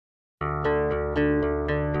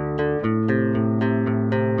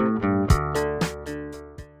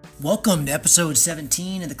Welcome to episode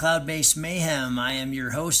 17 of the Cloud-Based Mayhem. I am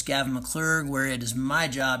your host, Gavin McClurg, where it is my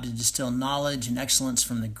job to distill knowledge and excellence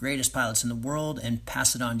from the greatest pilots in the world and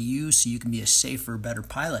pass it on to you so you can be a safer, better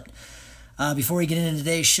pilot. Before we get into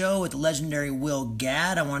today's show with the legendary Will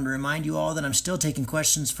Gadd, I wanted to remind you all that I'm still taking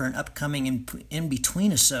questions for an upcoming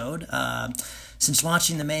in-between-isode. Since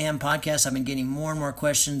launching the Mayhem podcast, I've been getting more and more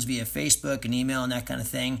questions via Facebook and email and that kind of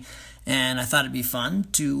thing. And I thought it'd be fun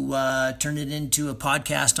to turn it into a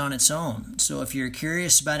podcast on its own. So if you're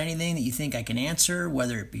curious about anything that you think I can answer,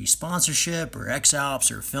 whether it be sponsorship or X-Alps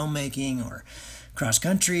or filmmaking or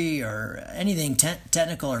cross-country or anything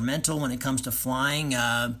technical or mental when it comes to flying,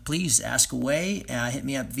 please ask away. Hit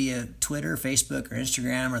me up via Twitter, Facebook, or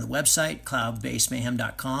Instagram, or the website,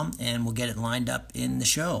 cloudbasedmayhem.com, and we'll get it lined up in the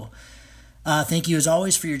show. Thank you, as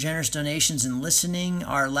always, for your generous donations and listening.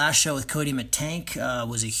 Our last show with Cody Matank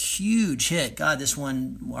was a huge hit. God, this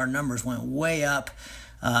one, our numbers went way up.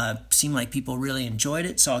 Seemed like people really enjoyed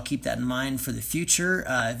it, so I'll keep that in mind for the future.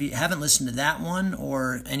 If you haven't listened to that one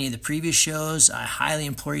or any of the previous shows, I highly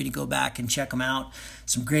implore you to go back and check them out.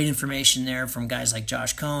 Some great information there from guys like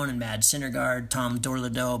Josh Cohn and Mad Syndergaard, Tom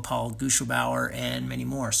Dorladeau, Paul Guschelbauer, and many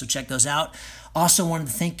more. So check those out. Also wanted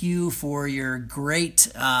to thank you for your great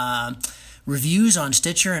reviews on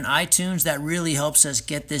Stitcher and iTunes. That really helps us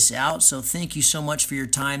get this out. So thank you so much for your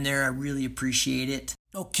time there. I really appreciate it.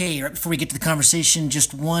 Okay, right before we get to the conversation,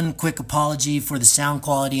 just one quick apology for the sound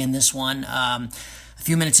quality in this one. A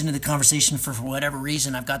few minutes into the conversation, for whatever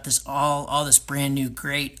reason, I've got this all this brand new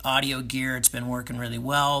great audio gear. It's been working really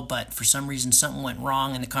well, but for some reason something went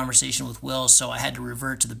wrong in the conversation with Will, so I had to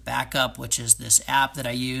revert to the backup, which is this app that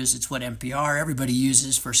I use. It's what NPR, everybody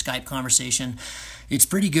uses for Skype conversation. It's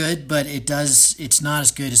pretty good, but it's not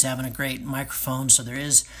as good as having a great microphone, so there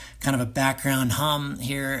is kind of a background hum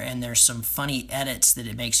here, and there's some funny edits that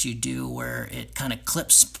it makes you do where it kind of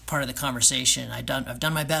clips part of the conversation. I've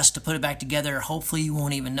done my best to put it back together. Hopefully you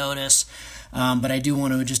won't even notice, but I do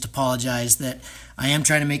want to just apologize that I am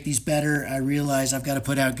trying to make these better. I realize I've got to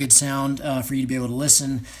put out good sound for you to be able to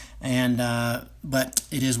listen, and but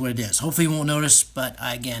it is what it is. Hopefully you won't notice, but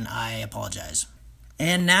again, I apologize.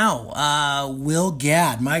 And now, Will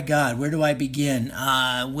Gadd. My God, where do I begin?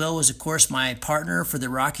 Will was, of course, my partner for the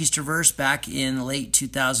Rockies Traverse back in late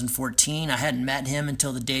 2014. I hadn't met him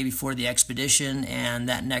until the day before the expedition, and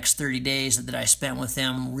that next 30 days that I spent with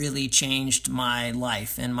him really changed my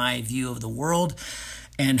life and my view of the world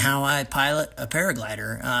and how I pilot a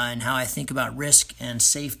paraglider and how I think about risk and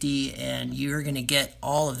safety. And you're going to get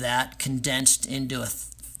all of that condensed into a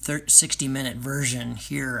 60-minute version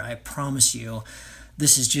here, I promise you.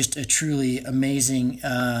 This is just a truly amazing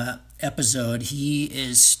episode. He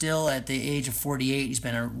is still at the age of 48. He's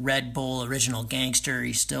been a Red Bull original gangster.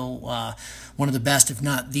 He's still one of the best, if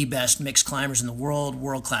not the best, mixed climbers in the world,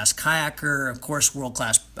 world-class kayaker, of course,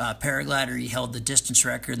 world-class paraglider. He held the distance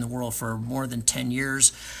record in the world for more than 10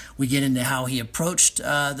 years. We get into how he approached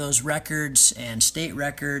those records and state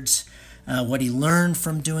records, what he learned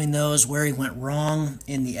from doing those, where he went wrong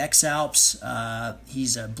in the X-Alps.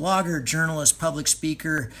 He's a blogger, journalist, public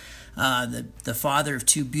speaker, the father of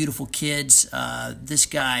two beautiful kids. This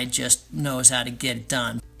guy just knows how to get it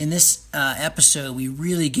done. In this episode, we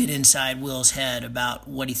really get inside Will's head about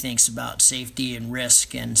what he thinks about safety and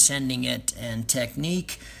risk and sending it and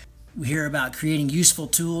technique. We hear about creating useful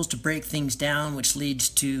tools to break things down, which leads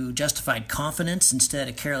to justified confidence instead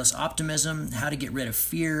of careless optimism, how to get rid of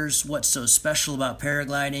fears, what's so special about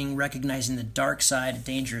paragliding, recognizing the dark side of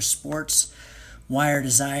dangerous sports, why our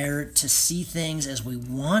desire to see things as we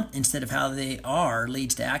want instead of how they are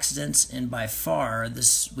leads to accidents, and by far,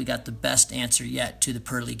 we got the best answer yet to the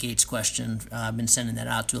Pearly Gates question. I've been sending that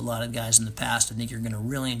out to a lot of guys in the past. I think you're going to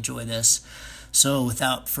really enjoy this. So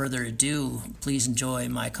without further ado, please enjoy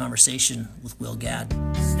my conversation with Will Gadd.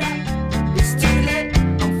 It's too late.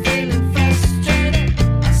 I'm feeling frustrated.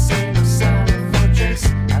 I see no sign of fortress.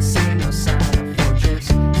 I see no sign of fortress.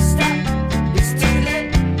 Stop. It's too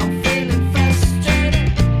late. I'm feeling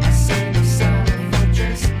frustrated. I see no sign of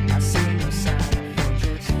fortress. I see no sign of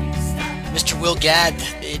fortress. Stop. Mr. Will Gadd,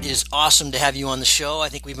 it is awesome to have you on the show. I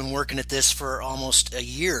think we've been working at this for almost a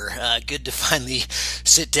year. Good to finally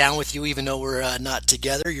sit down with you, even though we're not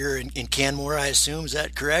together. You're in Canmore, I assume. Is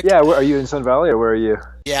that correct? Yeah. Are you in Sun Valley, or where are you?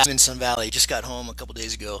 Yeah, I'm in Sun Valley. Just got home a couple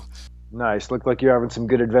days ago. Nice. Looked like you're having some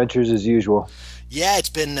good adventures as usual. Yeah, it's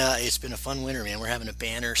been a fun winter, man. We're having a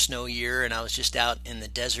banner snow year, and I was just out in the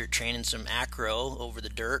desert training some acro over the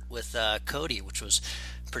dirt with Cody, which was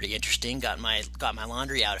pretty interesting. Got my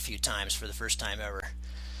laundry out a few times for the first time ever.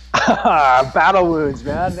 Battle wounds,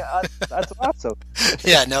 man. That's awesome.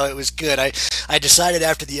 Yeah, no, it was good. I decided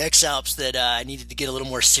after the X Alps that I needed to get a little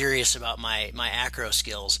more serious about my acro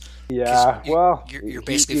skills because Yeah, well, you're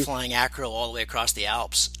basically flying acro all the way across the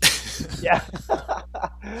Alps. yeah.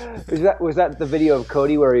 Was that the video of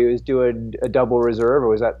Cody where he was doing a double reserve, or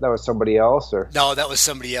was somebody else, or? No, that was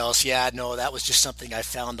somebody else. Yeah, no, that was just something I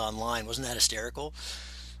found online. Wasn't that hysterical?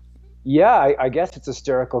 Yeah, I guess it's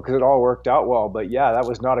hysterical because it all worked out well, but yeah, that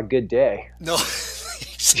was not a good day. No,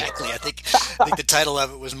 exactly. I think the title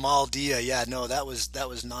of it was Maldia. Yeah, no, that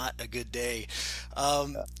was not a good day.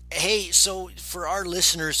 Hey, so for our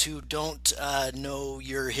listeners who don't know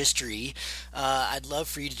your history, I'd love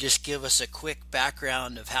for you to just give us a quick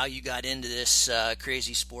background of how you got into this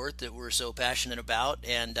crazy sport that we're so passionate about,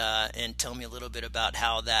 and tell me a little bit about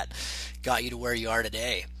how that got you to where you are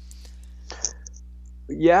today.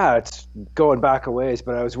 Yeah, it's going back a ways,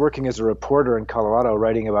 but I was working as a reporter in Colorado,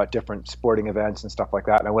 writing about different sporting events and stuff like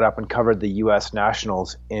that. And I went up and covered the U.S.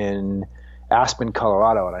 Nationals in Aspen,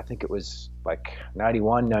 Colorado, and I think it was like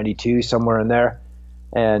 91, 92, somewhere in there.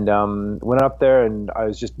 And went up there, and I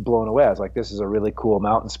was just blown away. I was like, this is a really cool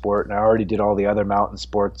mountain sport, and I already did all the other mountain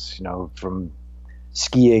sports, from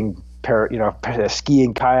skiing,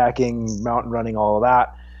 skiing, kayaking, mountain running, all of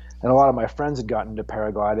that. And a lot of my friends had gotten into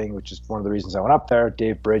paragliding, which is one of the reasons I went up there.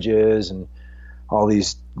 Dave Bridges and all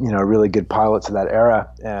these, really good pilots of that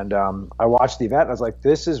era. And I watched the event and I was like,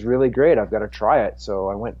 this is really great. I've got to try it. So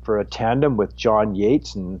I went for a tandem with John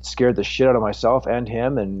Yates and scared the shit out of myself and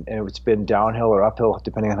him. And it's been downhill or uphill,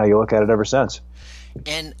 depending on how you look at it, ever since.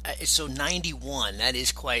 And so 91, that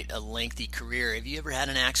is quite a lengthy career. Have you ever had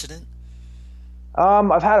an accident?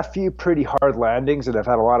 I've had a few pretty hard landings, and I've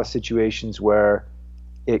had a lot of situations where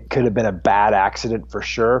it could have been a bad accident for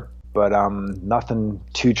sure, but nothing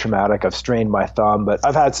too traumatic. I've strained my thumb, but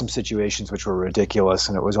I've had some situations which were ridiculous,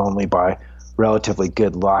 and it was only by relatively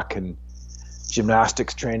good luck and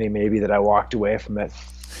gymnastics training maybe that I walked away from it.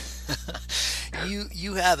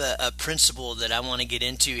 You have a principle that I want to get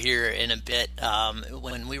into here in a bit.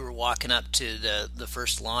 When we were walking up to the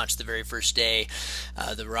first launch, the very first day,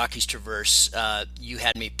 the Rockies Traverse, you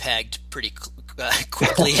had me pegged pretty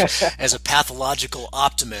quickly as a pathological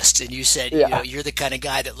optimist, and you said, Yeah. you're the kind of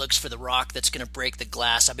guy that looks for the rock that's going to break the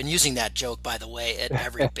glass. I've been using that joke, by the way, at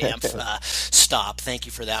every Banff stop. Thank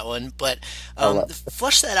you for that one. But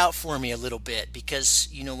flush that out for me a little bit, because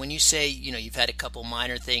when you say you've had a couple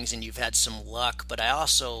minor things and you've had some luck, but I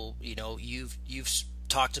also you've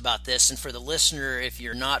talked about this, and for the listener, if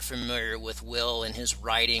you're not familiar with Will and his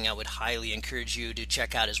writing, I would highly encourage you to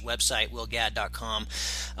check out his website, willgadd.com.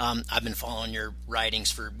 I've been following your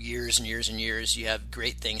writings for years and years and years. You have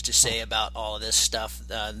great things to say about all of this stuff,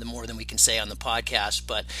 the more than we can say on the podcast.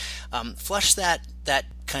 But flush that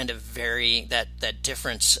kind of that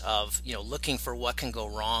difference of looking for what can go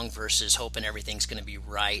wrong versus hoping everything's going to be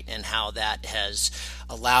right, and how that has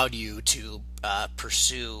allowed you to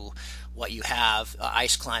pursue what you have,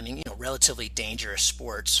 ice climbing, relatively dangerous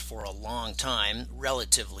sports for a long time,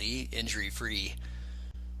 relatively injury-free.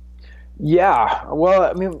 Yeah, well,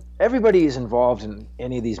 I mean, everybody who's involved in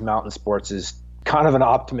any of these mountain sports is kind of an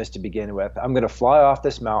optimist to begin with. I'm going to fly off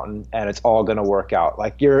this mountain and it's all going to work out.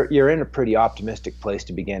 Like you're in a pretty optimistic place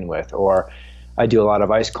to begin with. Or I do a lot of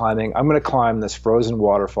ice climbing. I'm going to climb this frozen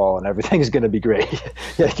waterfall and everything's going to be great.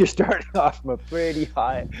 Yeah, you're starting off from a pretty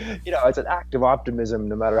high, it's an act of optimism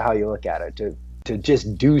no matter how you look at it, to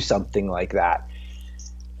just do something like that.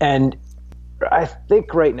 And I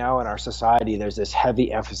think right now in our society, there's this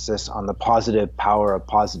heavy emphasis on the positive power of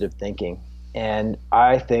positive thinking. And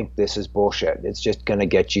I think this is bullshit. It's just going to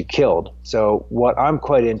get you killed. So what I'm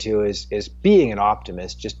quite into is being an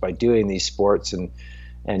optimist just by doing these sports and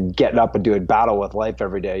getting up and doing battle with life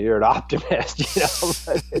every day. You're an optimist,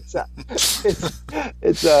 But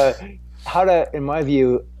it's how to, in my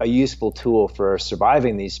view, a useful tool for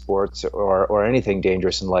surviving these sports or anything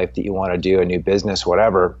dangerous in life that you want to do, a new business,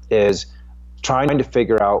 whatever, is trying to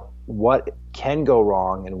figure out what can go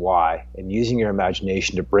wrong and why, and using your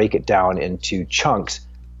imagination to break it down into chunks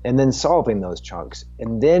and then solving those chunks.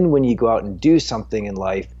 And then when you go out and do something in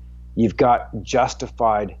life, you've got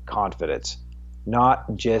justified confidence,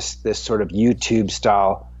 not just this sort of YouTube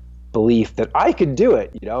style belief that I could do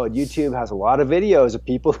it. And YouTube has a lot of videos of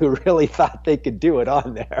people who really thought they could do it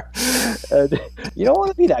on there. And you don't want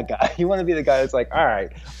to be that guy. You want to be the guy that's like, all right,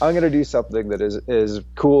 I'm going to do something that is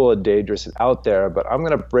cool and dangerous and out there, but I'm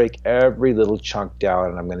going to break every little chunk down,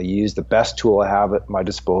 and I'm going to use the best tool I have at my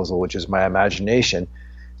disposal, which is my imagination,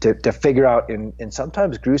 to figure out in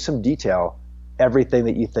sometimes gruesome detail everything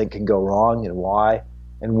that you think can go wrong and why,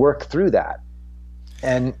 and work through that.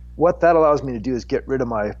 And what that allows me to do is get rid of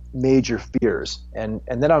my major fears. And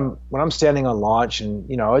then when I'm standing on launch and,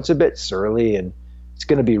 it's a bit surly and it's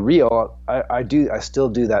going to be real, I still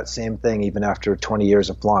do that same thing even after 20 years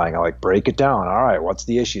of flying. I break it down. All right, what's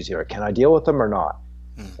the issues here? Can I deal with them or not?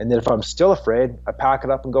 And then if I'm still afraid, I pack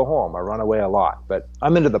it up and go home. I run away a lot. But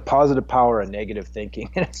I'm into the positive power and negative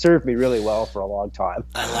thinking, and it served me really well for a long time.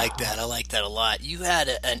 I like that. I like that a lot. You had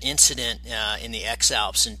an incident in the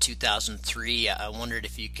X-Alps in 2003. I wondered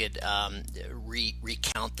if you could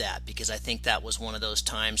recount that, because I think that was one of those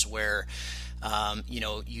times where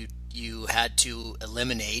you had to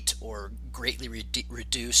eliminate or greatly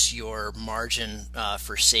reduce your margin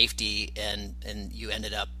for safety, and you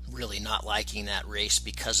ended up really not liking that race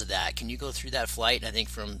because of that. Can you go through that flight? I think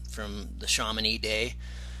from the Chamonix day.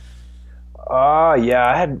 Yeah,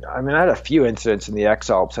 I had a few incidents in the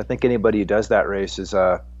X-Alps. I think anybody who does that race is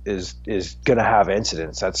going to have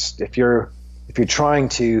incidents. That's if you're trying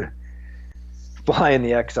to fly in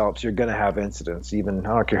the X-Alps, you're going to have incidents. Even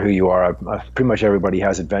I don't care who you are. Pretty much everybody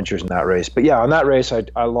has adventures in that race. But yeah, on that race,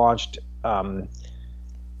 I launched. I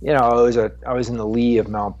was in the lee of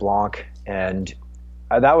Mount Blanc, and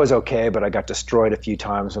that was okay. But I got destroyed a few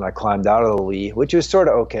times when I climbed out of the lee, which was sort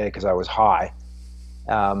of okay because I was high.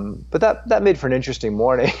 But that made for an interesting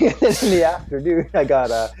morning. And then in the afternoon, I got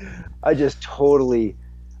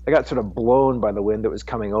sort of blown by the wind that was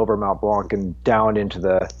coming over Mount Blanc and down into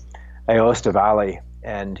the Aosta Valley,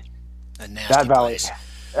 and that valley,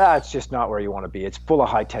 it's just not where you want to be. It's full of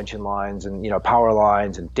high tension lines and power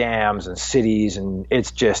lines and dams and cities, and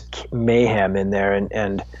it's just mayhem in there.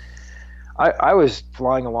 And I was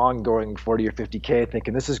flying along, going 40 or 50K,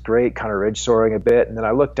 thinking this is great, kind of ridge soaring a bit. And then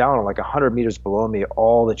I looked down, and 100 meters below me,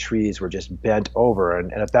 all the trees were just bent over.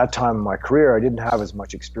 And at that time in my career, I didn't have as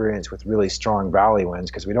much experience with really strong valley winds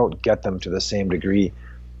because we don't get them to the same degree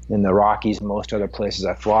in the Rockies and most other places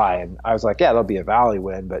I fly. And I was like, yeah, there'll be a valley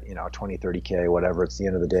wind, but 20, 30K, whatever, it's the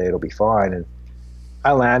end of the day, it'll be fine. And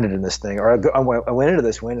I landed in this thing, or I went into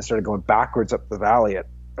this wind and started going backwards up the valley at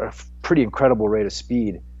a pretty incredible rate of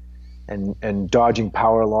speed and dodging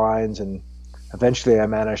power lines. And eventually I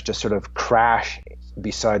managed to sort of crash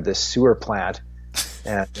beside this sewer plant.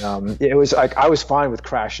 And it was like I was fine with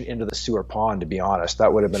crashing into the sewer pond, to be honest.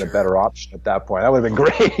 That would have been a better option at that point. That would have been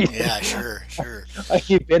great. Yeah, sure. Like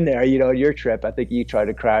you've been there, your trip. I think you tried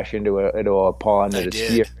to crash into a pond. I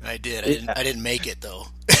did. I didn't make it though.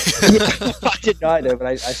 Yeah, I did not, but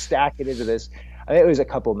I stacked it into this. I mean, it was a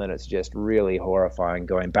couple minutes just really horrifying,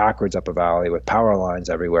 going backwards up a valley with power lines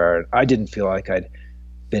everywhere. I didn't feel like I'd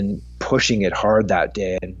been pushing it hard that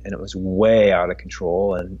day, and it was way out of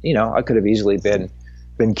control. And I could have easily been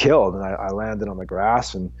killed. And I landed on the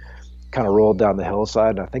grass and kind of rolled down the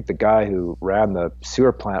hillside. And I think the guy who ran the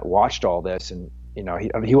sewer plant watched all this, and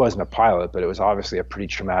he wasn't a pilot, but it was obviously a pretty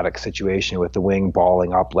traumatic situation with the wing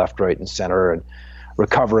balling up left, right, and center, and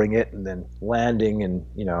recovering it and then landing, and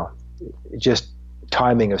just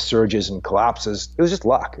timing of surges and collapses. It was just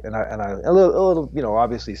luck, and I a little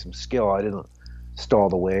obviously some skill. I didn't stall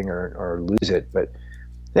the wing or lose it, but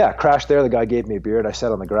yeah, crashed there. The guy gave me a beer, and I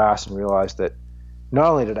sat on the grass and realized that not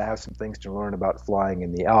only did I have some things to learn about flying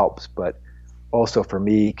in the Alps, but also for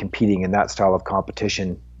me, competing in that style of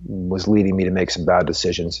competition was leading me to make some bad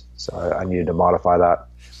decisions. So I needed to modify that.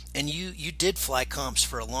 And you did fly comps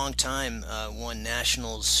for a long time, won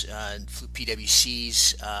nationals, flew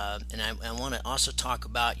PWCs, and I want to also talk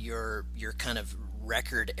about your kind of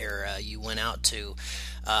record era. You went out to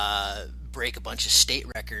break a bunch of state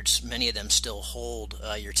records. Many of them still hold.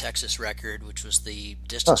 Your Texas record, which was the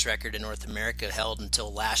distance record in North America, held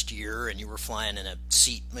until last year, and you were flying in a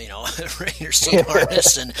seat, regular seat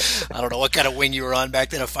harness, and I don't know what kind of wing you were on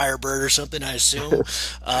back then, a Firebird or something, I assume.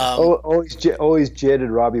 Always JID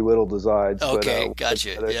and Robbie Whittle designs. Okay,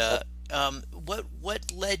 gotcha. Yeah.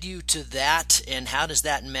 What led you to that, and how does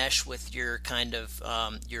that mesh with your kind of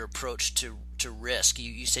your approach to risk?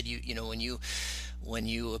 You said when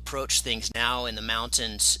you approach things now in the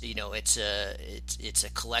mountains, it's a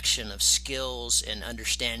collection of skills and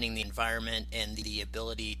understanding the environment and the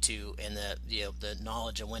ability to, and the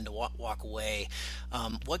knowledge of when to walk away.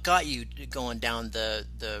 What got you going down the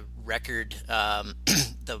record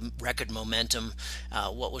the record momentum?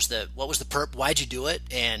 What was the perp? Why'd you do it,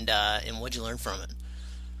 and what'd you learn from it?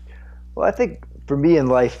 Well, I think for me in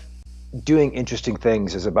life, doing interesting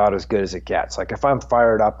things is about as good as it gets. Like if I'm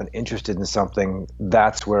fired up and interested in something,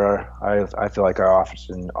 that's where I feel like I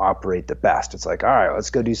often operate the best. It's like, all right, let's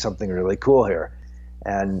go do something really cool here.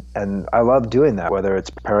 And I love doing that, whether it's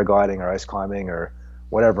paragliding or ice climbing or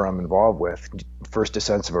whatever I'm involved with, first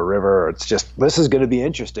descents of a river. It's just, this is going to be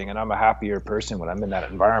interesting, and I'm a happier person when I'm in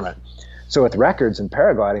that environment. So with records and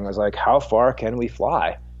paragliding, I was like, how far can we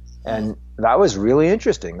fly? And that was really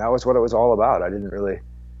interesting. That was what it was all about. I didn't really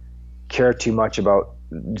care too much about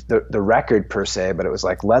the record per se, but it was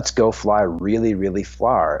like, let's go fly really, really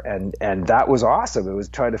far. And that was awesome. It was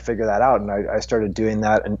trying to figure that out. And I started doing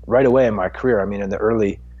that, and right away in my career, I mean, in the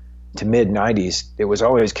early to mid 90s, it was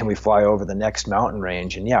always, can we fly over the next mountain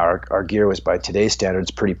range? And yeah, our gear was by today's standards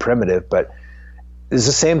pretty primitive, but it's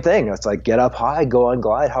the same thing. It's like, get up high, go on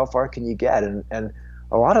glide. How far can you get? And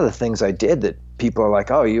a lot of the things I did that people are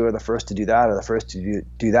like, oh, you were the first to do that or the first to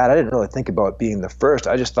do that. I didn't really think about being the first.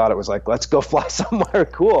 I just thought it was like, let's go fly somewhere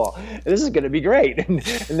cool. This is going to be great. And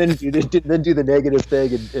then do the negative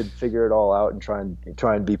thing and figure it all out and try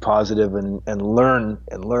and be positive and learn.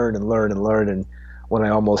 And when I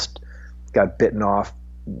almost got bitten off,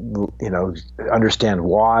 understand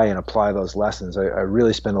why and apply those lessons. I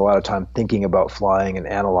really spend a lot of time thinking about flying and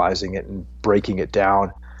analyzing it and breaking it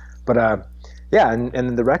down. But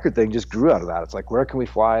and the record thing just grew out of that. It's like, where can we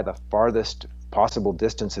fly the farthest possible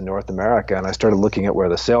distance in North America? And I started looking at where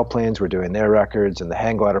the sailplanes were doing their records and the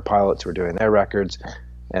hang glider pilots were doing their records.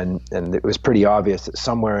 And it was pretty obvious that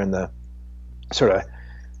somewhere in the sort of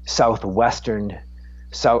south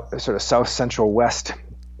central west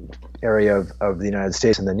area of the United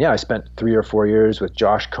States. And then, I spent 3 or 4 years with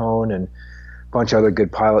Josh Cohn and a bunch of other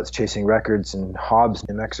good pilots chasing records in Hobbs,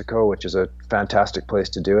 New Mexico, which is a fantastic place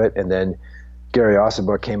to do it. And then Gary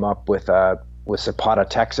Osaba came up with Zapata,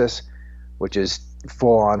 Texas, which is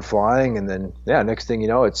full on flying. And then, next thing you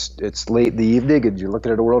know, it's late in the evening and you're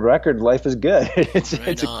looking at a world record. Life is good. It's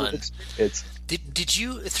Did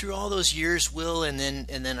you, through all those years, Will, and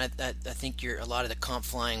then I think a lot of the comp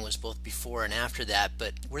flying was both before and after that,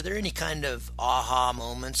 but were there any kind of aha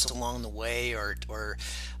moments along the way, or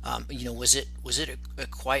was it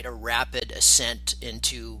quite a rapid ascent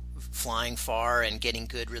into flying far and getting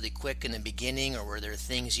good really quick in the beginning, or were there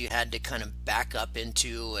things you had to kind of back up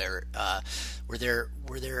into, or were there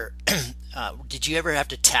did you ever have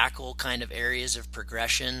to tackle kind of areas of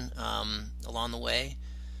progression along the way?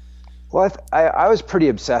 Well, I was pretty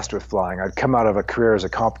obsessed with flying. I'd come out of a career as a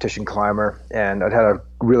competition climber, and I'd had a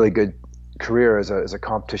really good career as a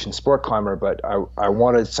competition sport climber, but I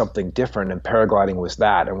wanted something different, and paragliding was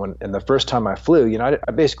that. And the first time I flew,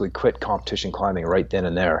 I basically quit competition climbing right then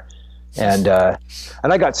and there. And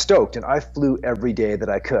I got stoked, and I flew every day that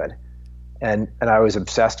I could. And I was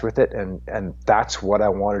obsessed with it, and that's what I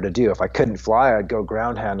wanted to do. If I couldn't fly, I'd go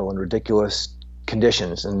ground handle in ridiculous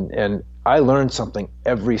conditions, and I learned something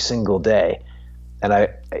every single day. And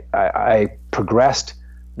I progressed,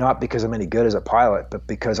 not because I'm any good as a pilot, but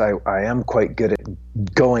because I am quite good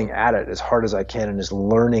at going at it as hard as I can and just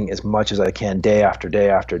learning as much as I can day after day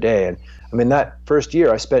after day. And I mean, that first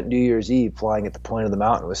year I spent New Year's Eve flying at the point of the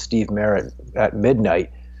mountain with Steve Merritt at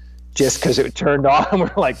midnight, just because it turned on. And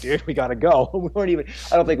we're like, dude, we got to go.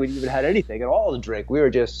 I don't think we even had anything at all to drink. We were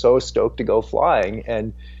just so stoked to go flying.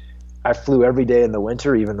 And I flew every day in the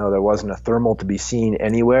winter, even though there wasn't a thermal to be seen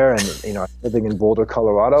anywhere. And, I'm living in Boulder,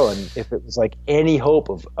 Colorado. And if it was like any hope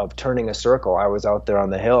of turning a circle, I was out there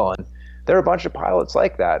on the hill. And there were a bunch of pilots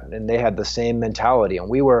like that, and they had the same mentality. And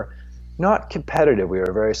we were not competitive. We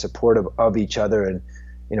were very supportive of each other, and,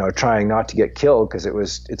 trying not to get killed, because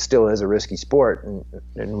it still is a risky sport,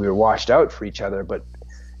 and we were watched out for each other. But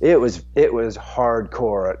it was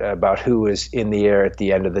hardcore about who was in the air at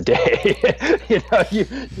the end of the day.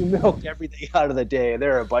 You milk everything out of the day, and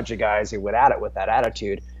there are a bunch of guys who went at it with that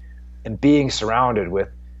attitude. And being surrounded with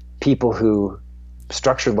people who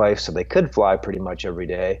structured life so they could fly pretty much every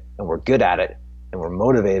day and were good at it and were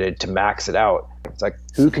motivated to max it out. It's like,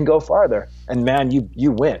 who can go farther? And man,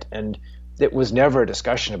 you went. And it was never a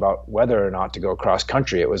discussion about whether or not to go cross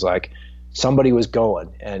country. It was like somebody was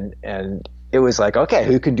going, and it was like, okay,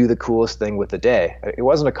 who can do the coolest thing with the day? It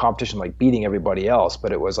wasn't a competition like beating everybody else,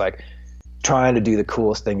 but it was like trying to do the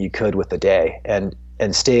coolest thing you could with the day and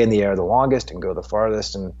stay in the air the longest and go the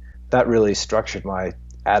farthest. And that really structured my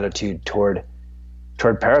attitude toward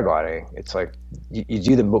paragliding. It's like you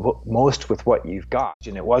do the most with what you've got.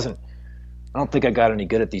 And I don't think I got any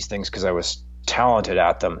good at these things because I was talented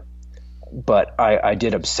at them, but I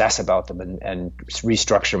did obsess about them and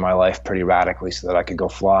restructure my life pretty radically so that I could go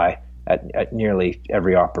fly at nearly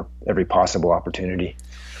every possible opportunity.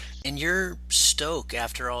 And your stoke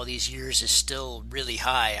after all these years is still really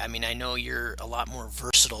high. I mean, I know you're a lot more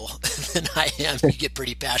versatile than I am. You get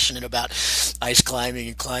pretty passionate about ice climbing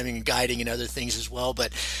and guiding and other things as well.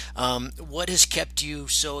 But what has kept you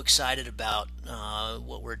so excited about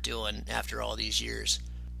what we're doing after all these years?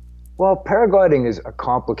 Well, paragliding is a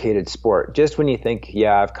complicated sport. Just when you think,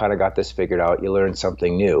 yeah, I've kind of got this figured out, you learn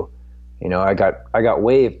something new. I got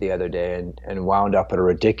waved the other day and wound up at a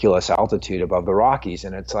ridiculous altitude above the Rockies,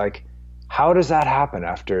 and it's like, how does that happen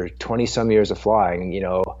after 20 some years of flying?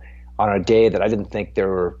 On a day that I didn't think there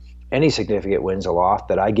were any significant winds aloft,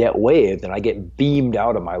 that I get waved and I get beamed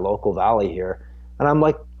out of my local valley here, and I'm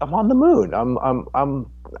like, I'm on the moon.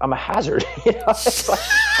 I'm a hazard. It's like,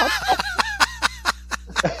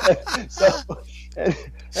 so, and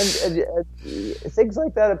things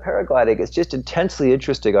like that in paragliding, it's just intensely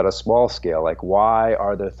interesting on a small scale. Like, why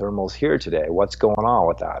are there thermals here today? What's going on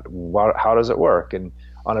with that? How does it work? And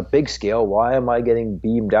on a big scale, why am I getting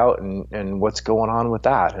beamed out, and what's going on with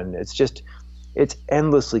that? And it's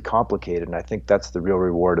endlessly complicated. And I think that's the real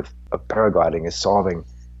reward of paragliding, is solving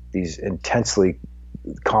these intensely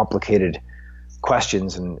complicated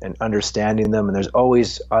questions and understanding them. And there's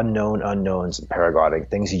always unknown unknowns in paragliding,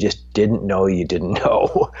 things you just didn't know you didn't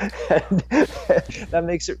know. And that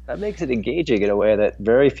makes it engaging in a way that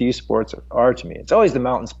very few sports are to me. It's always the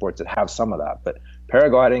mountain sports that have some of that, but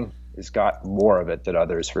paragliding has got more of it than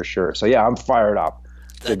others for sure. So yeah, I'm fired up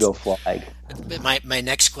to go fly. My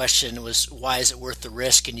next question was, why is it worth the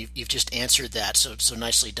risk? And you've just answered that, so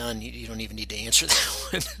nicely done. You don't even need to answer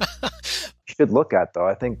that one. Should look at, though,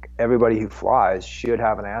 I think everybody who flies should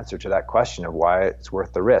have an answer to that question of why it's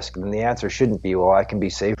worth the risk. And the answer shouldn't be, well, I can be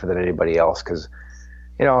safer than anybody else, because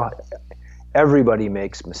everybody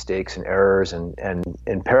makes mistakes and errors, and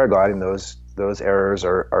in paragliding, those errors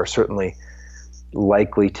are certainly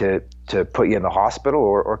likely to put you in the hospital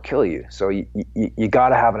or kill you. So you got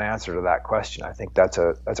to have an answer to that question. I think that's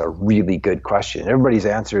a really good question. Everybody's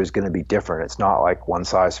answer is going to be different. It's not like one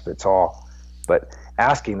size fits all, but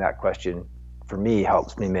asking that question for me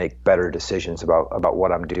helps me make better decisions about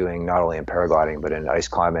what I'm doing, not only in paragliding, but in ice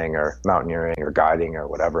climbing or mountaineering or guiding or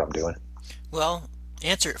whatever I'm doing. Well,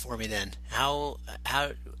 answer it for me then. How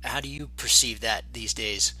do you perceive that these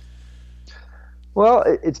days? Well,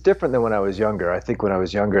 it's different than when I was younger. I think when I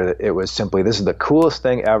was younger, it was simply, this is the coolest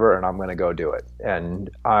thing ever, and I'm going to go do it. And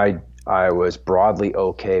I was broadly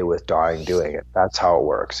okay with dying doing it. That's how it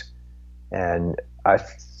works. And I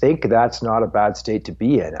think that's not a bad state to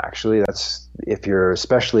be in, actually. That's, if you're,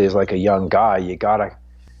 especially as like a young guy, you're going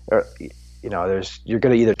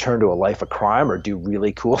to either turn to a life of crime or do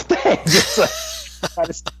really cool things. It's like, kind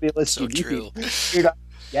of stimulus. So true. You're not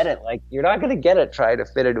get it. Like, you're not going to get it trying to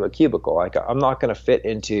fit into a cubicle. Like, I'm not going to fit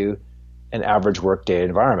into an average workday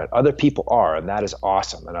environment. Other people are, and that is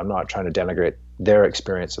awesome. And I'm not trying to denigrate their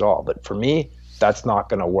experience at all. But for me, that's not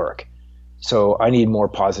going to work. So I need more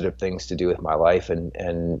positive things to do with my life, and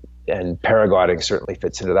paragliding certainly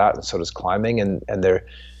fits into that, and so does climbing, and they're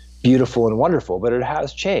beautiful and wonderful. But it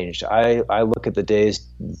has changed. I look at the days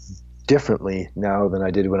differently now than I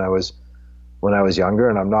did when I was younger,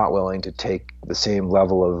 and I'm not willing to take the same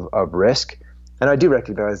level of risk. And I do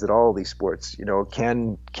recognize that all of these sports,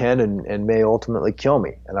 can and may ultimately kill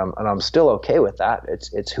me, and I'm still okay with that.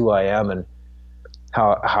 It's who I am and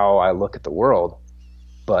how I look at the world.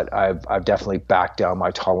 But I've definitely backed down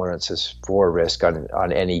my tolerances for risk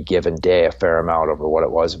on any given day a fair amount over what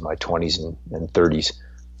it was in my 20s and 30s.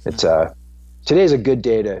 It's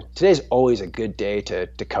today's always a good day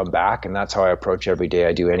to come back, and that's how I approach every day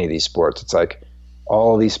I do any of these sports. It's like,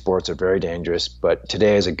 all of these sports are very dangerous, but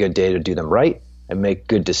today is a good day to do them right and make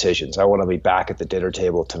good decisions. I want to be back at the dinner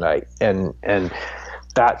table tonight, and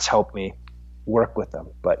that's helped me work with them.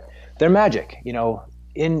 But they're magic,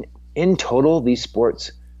 in total, these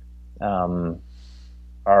sports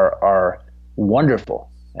are wonderful,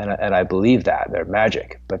 and I believe that they're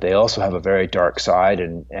magic, but they also have a very dark side,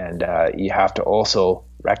 and you have to also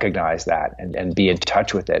recognize that and be in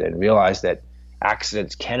touch with it, and realize that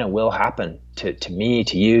accidents can and will happen to me,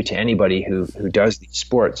 to you, to anybody who does these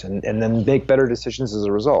sports, and then make better decisions as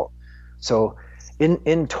a result. So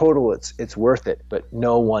in total, it's worth it, but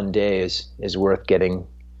no one day is worth getting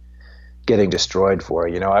destroyed for.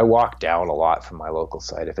 I walk down a lot from my local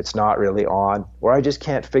site. If it's not really on, or I just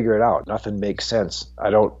can't figure it out, nothing makes sense, I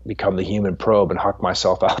don't become the human probe and huck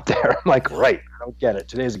myself out there. I'm like, right, I don't get it.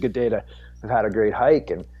 Today's a good day to have had a great hike,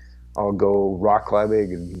 and I'll go rock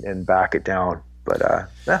climbing and back it down. But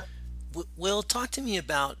yeah. Will, talk to me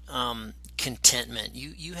about contentment.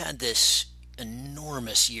 You had this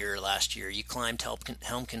enormous year last year. You climbed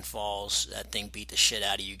Helmken Falls. That thing beat the shit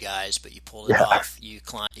out of you guys, but you pulled it off.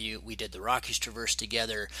 We did the Rockies Traverse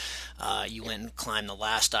together. You went and climbed the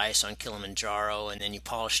last ice on Kilimanjaro, and then you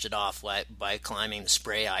polished it off by climbing the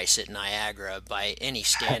spray ice at Niagara. By any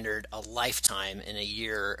standard, a lifetime in a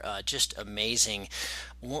year. Just amazing.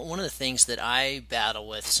 One of the things that I battle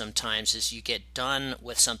with sometimes is you get done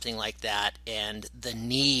with something like that, and the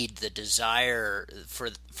desire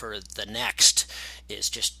for the next is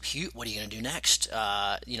just huge. What are you going to do next?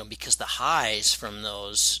 Because the highs from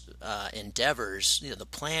those endeavors, the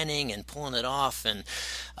planning and pulling it off and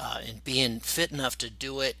being fit enough to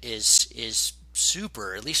do it is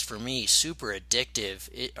super, at least for me, super addictive.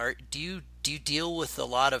 Do you deal with a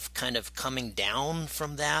lot of kind of coming down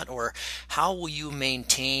from that, or how will you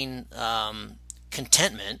maintain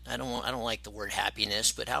contentment? I don't like the word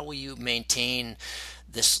happiness, but how will you maintain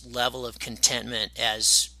this level of contentment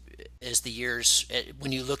as the years,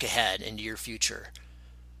 when you look ahead into your future?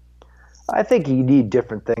 I think you need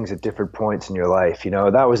different things at different points in your life.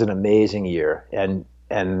 That was an amazing year, and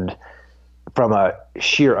from a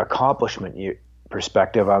sheer accomplishment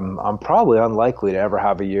perspective, I'm probably unlikely to ever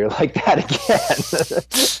have a year like that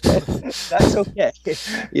again. That's okay.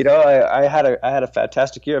 I had a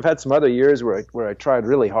fantastic year. I've had some other years where I tried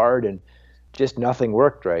really hard and just nothing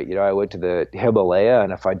worked right. I went to the Himalaya,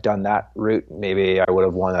 and if I'd done that route, maybe I would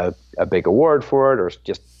have won a big award for it, or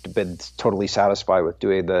just been totally satisfied with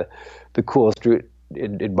doing the coolest route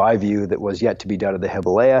in my view that was yet to be done at the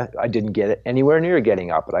Himalaya. I didn't get it anywhere near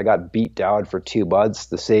getting up it. I got beat down for 2 months.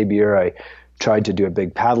 The same year I tried to do a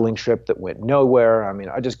big paddling trip that went nowhere. I mean,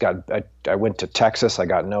 I went to Texas. I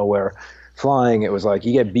got nowhere flying. It was like,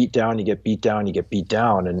 you get beat down, you get beat down, you get beat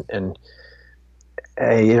down. And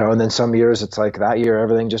then some years it's like that year,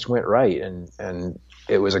 everything just went right. And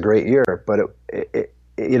it was a great year, but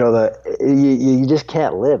you just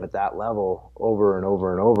can't live at that level over and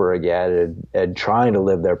over and over again. And trying to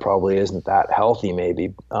live there probably isn't that healthy,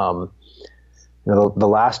 maybe. The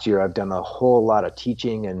last year I've done a whole lot of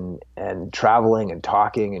teaching and traveling and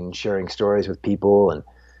talking and sharing stories with people, and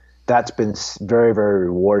that's been very, very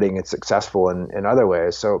rewarding and successful in other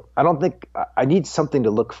ways. So I don't think I need something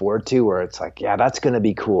to look forward to where it's like, yeah, that's going to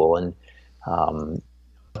be cool. And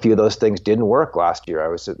a few of those things didn't work last year. I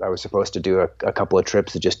was supposed to do a couple of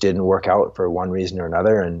trips that just didn't work out for one reason or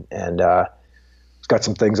another, and got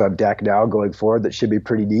some things on deck now going forward that should be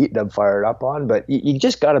pretty neat and I'm fired up on. But you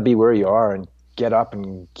just got to be where you are and get up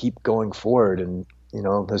and keep going forward. And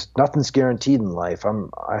there's nothing's guaranteed in life.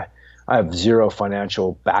 I have zero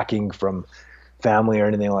financial backing from family or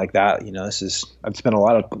anything like that. I've spent a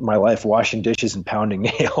lot of my life washing dishes and pounding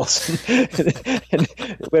nails. and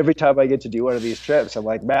every time I get to do one of these trips, I'm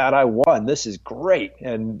like, man, I won. This is great.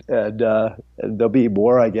 And there'll be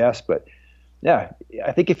more, I guess. But yeah,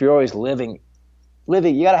 I think if you're always living,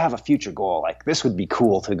 you got to have a future goal. Like, this would be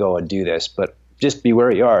cool to go and do this, but just be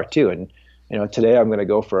where you are too. And today I'm going to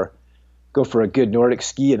go for a good Nordic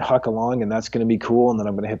ski and huck along, and that's going to be cool. And then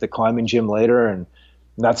I'm going to hit the climbing gym later, and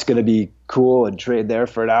that's going to be cool, and trade there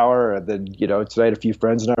for an hour. And then, tonight a few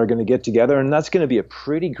friends and I are going to get together, and that's going to be a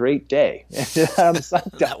pretty great day.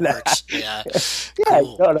 That works. Yeah. Yeah.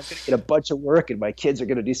 Cool. I'm going to get a bunch of work, and my kids are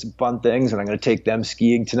going to do some fun things, and I'm going to take them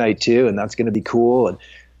skiing tonight too, and that's going to be cool. And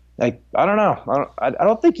like, I don't know. I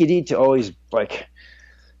don't think you need to always, like,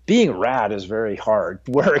 being rad is very hard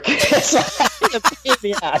work. It's like a pain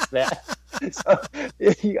in the ass, man. So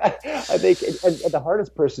I think and the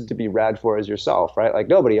hardest person to be rad for is yourself, right? Like,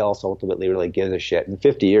 nobody else ultimately really gives a shit. In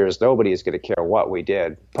 50 years, nobody is going to care what we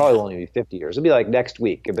did. Probably won't even be 50 years. It'll be like next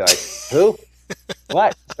week. It'll be like, who?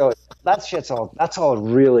 What? So that's all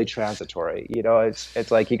really transitory.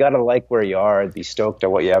 It's like, you got to like where you are and be stoked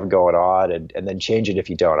on what you have going on, and then change it if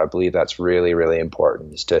you don't. I believe that's really, really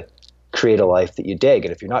important, is to create a life that you dig.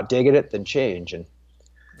 And if you're not digging it, then change. And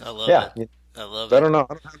I love it. I love it. I don't know.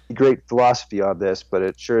 I don't have any great philosophy on this, but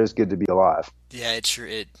it sure is good to be alive. Yeah, it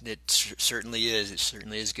certainly is. It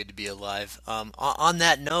certainly is good to be alive. On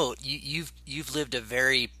that note, you've lived a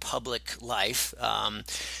very public life.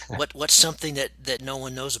 What's something that no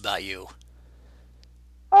one knows about you?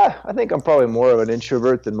 I think I'm probably more of an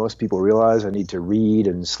introvert than most people realize. I need to read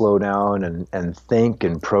and slow down and think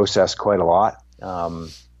and process quite a lot.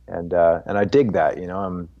 And I dig that.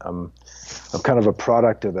 I'm kind of a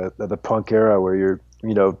product of the punk era, where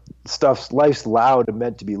life's loud and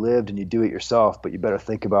meant to be lived, and you do it yourself, but you better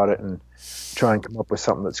think about it and try and come up with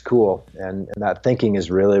something that's cool. And that thinking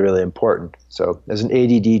is really, really important. So as an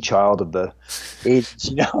ADD child of the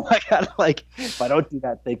 80s, I kind of like, if I don't do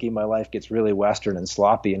that thinking, my life gets really Western and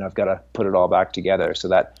sloppy, and I've got to put it all back together. So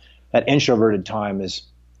that introverted time is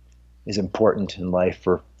important in life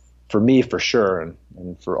for me, for sure,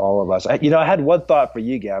 and for all of us. I had one thought for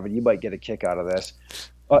you, Gavin. You might get a kick out of this.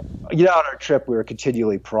 On our trip, we were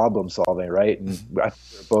continually problem solving, right? And we were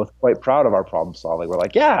both quite proud of our problem solving. We're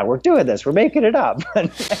like, yeah, we're doing this. We're making it up.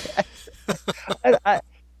 And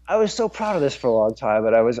I was so proud of this for a long time.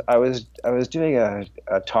 But I was doing a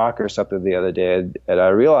talk or something the other day, and I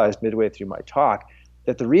realized midway through my talk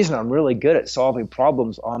that the reason I'm really good at solving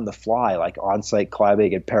problems on the fly, like on-site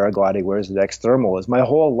climbing and paragliding, where's the next thermal, is my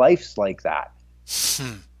whole life's like that.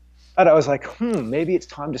 And I was like, maybe it's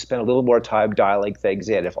time to spend a little more time dialing things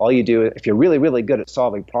in. If you're really, really good at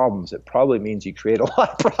solving problems, it probably means you create a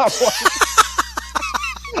lot of problems.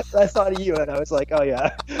 I thought of you, and I was like, oh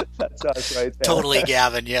yeah, that's us right there. Totally,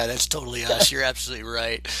 Gavin. Yeah, that's totally us. You're absolutely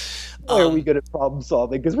right. Why are we good at problem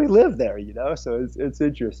solving? Because we live there, so it's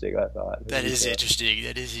interesting, I thought. That is interesting.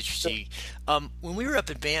 That is interesting. When we were up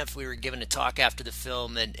in Banff, we were given a talk after the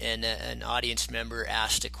film, and an audience member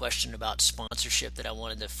asked a question about sponsorship that I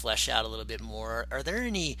wanted to flesh out a little bit more. Are there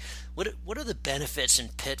any, what are the benefits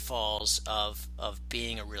and pitfalls of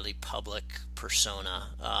being a really public persona?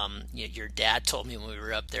 Your dad told me when we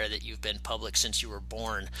were up there that you've been public since you were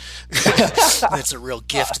born. That's a real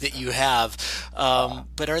gift that you have.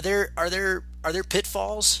 But are there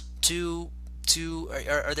pitfalls to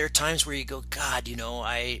are there times where you go, God,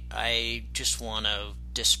 I just want to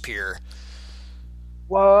disappear?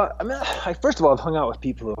 Well, I mean, first of all, I've hung out with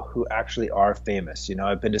people who actually are famous.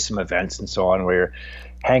 I've been to some events and so on where you're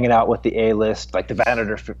hanging out with the A-list, like the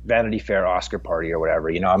Vanity Fair Oscar party or whatever.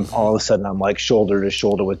 I'm all of a sudden I'm like shoulder to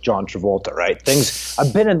shoulder with John Travolta, right?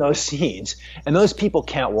 I've been in those scenes, and those people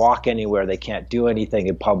can't walk anywhere. They can't do anything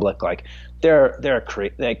in public. Like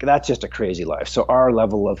that's just a crazy life. So our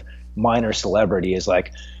level of minor celebrity is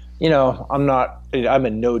like, I'm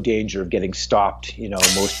in no danger of getting stopped,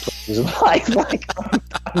 most places of life. Like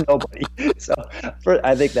I'm nobody. So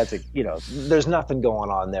I think that's there's nothing going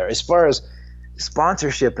on there. As far as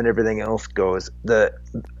sponsorship and everything else goes,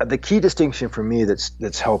 the key distinction for me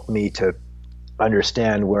that's helped me to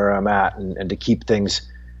understand where I'm at and to keep things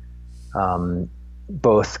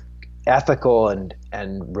both ethical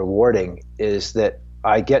and rewarding is that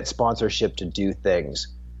I get sponsorship to do things.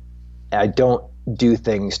 I don't do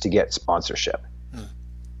things to get sponsorship.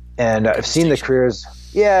 And I've seen the careers.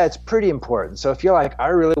 Yeah, it's pretty important. So if you're like, I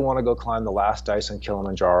really want to go climb the last ice on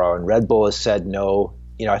Kilimanjaro, and Red Bull has said no,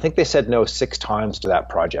 I think they said no 6 times to that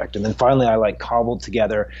project. And then finally I cobbled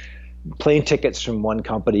together plane tickets from one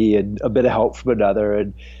company and a bit of help from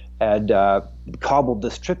another and cobbled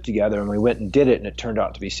this trip together, and we went and did it, and it turned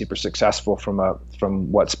out to be super successful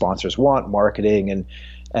from what sponsors want, marketing and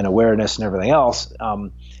awareness and everything else.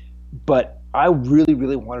 But I really,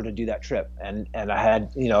 really wanted to do that trip, and I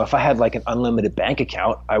had, if I had like an unlimited bank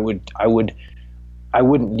account, I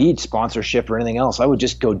wouldn't need sponsorship or anything else. I would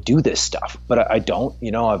just go do this stuff, but I don't.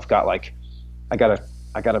 I've got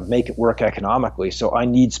I gotta make it work economically, so I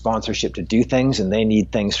need sponsorship to do things, and they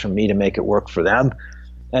need things from me to make it work for them,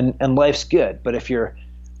 and life's good. But if you're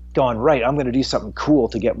going, right, I'm going to do something cool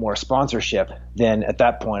to get more sponsorship, then at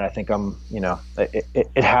that point I think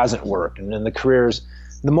it hasn't worked. And then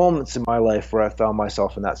the moments in my life where I found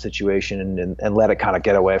myself in that situation and let it kind of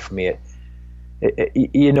get away from me,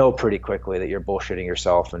 pretty quickly that you're bullshitting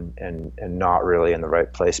yourself and not really in the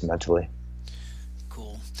right place mentally.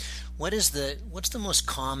 Cool. What's the most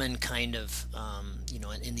common kind of,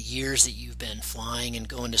 in the years that you've been flying and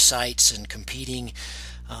going to sites and competing,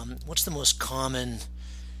 what's the most common,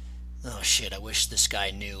 oh shit, I wish this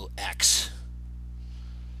guy knew X?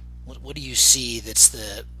 What do you see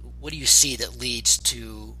what do you see that leads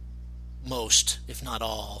to most, if not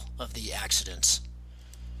all, of the accidents?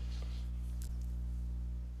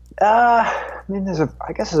 I mean,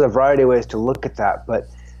 I guess there's a variety of ways to look at that, but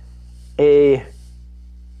a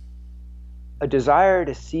desire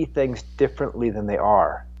to see things differently than they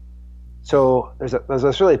are. So there's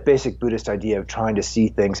this really basic Buddhist idea of trying to see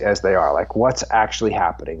things as they are, like what's actually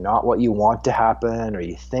happening, not what you want to happen or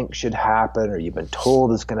you think should happen or you've been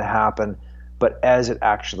told is going to happen, but as it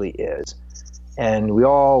actually is. And we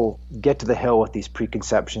all get to the hill with these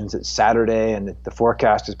preconceptions. It's Saturday and the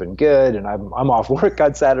forecast has been good, and I'm off work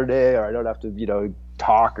on Saturday, or I don't have to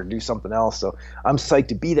talk or do something else, so I'm psyched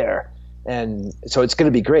to be there. And so it's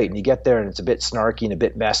going to be great. And you get there and it's a bit snarky and a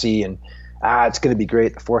bit messy, and it's going to be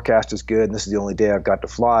great. The forecast is good, and this is the only day I've got to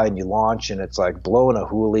fly. And you launch, and it's like blowing a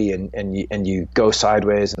hoolie, and you go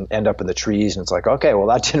sideways and end up in the trees. And it's like, okay, well,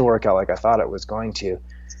 that didn't work out like I thought it was going to.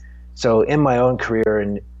 So in my own career,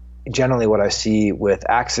 and generally what I see with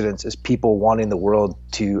accidents is people wanting the world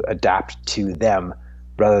to adapt to them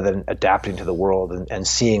rather than adapting to the world and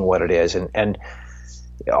seeing what it is. And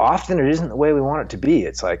often it isn't the way we want it to be.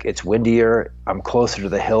 It's like, it's windier, I'm closer to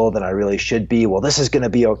the hill than I really should be. Well, this is going to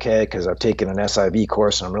be okay because I've taken an SIV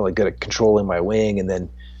course and I'm really good at controlling my wing. And then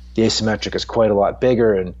the asymmetric is quite a lot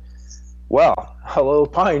bigger. And well, hello,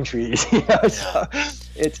 pine trees. So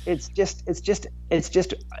it's just,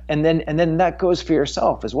 and then that goes for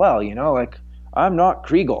yourself as well. Like I'm not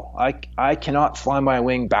Kriegel. I cannot fly my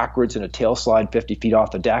wing backwards in a tail slide 50 feet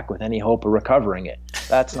off the deck with any hope of recovering it.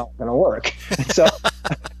 That's not going to work. So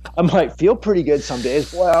I might feel pretty good some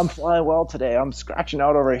days. Boy, I'm flying well today. I'm scratching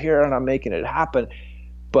out over here and I'm making it happen.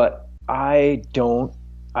 But I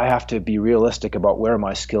have to be realistic about where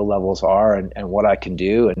my skill levels are and what I can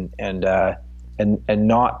do and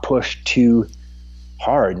not push too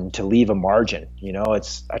hard and to leave a margin.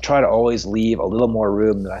 I try to always leave a little more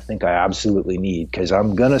room than I think I absolutely need, because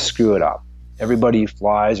I'm gonna screw it up. Everybody who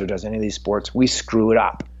flies or does any of these sports, we screw it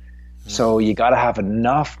up. So you got to have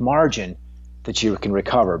enough margin that you can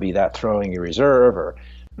recover, be that throwing your reserve or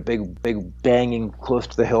big banging close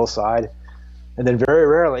to the hillside. And then very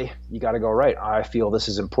rarely you got to go, right, I feel this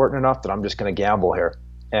is important enough that I'm just going to gamble here.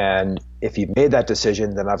 And if you've made that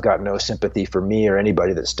decision, then I've got no sympathy for me or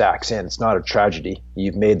anybody that stacks in. It's not a tragedy.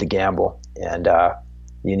 You've made the gamble, and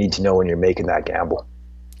you need to know when you're making that gamble.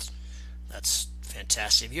 That's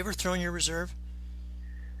fantastic. Have you ever thrown your reserve?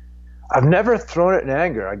 I've never thrown it in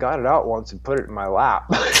anger. I got it out once and put it in my lap.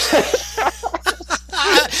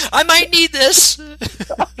 I might need this.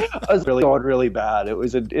 I was really going really bad. It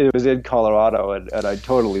was in Colorado, and I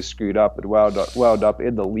totally screwed up and wound up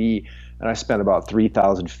in the lee. And I spent about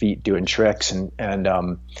 3,000 feet doing tricks, and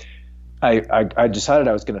I decided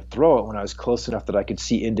I was going to throw it when I was close enough that I could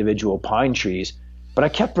see individual pine trees. But I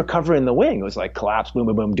kept recovering the wing. It was like collapse, boom,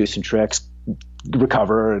 boom, boom, do some tricks,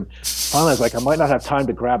 recover. And finally I was like, I might not have time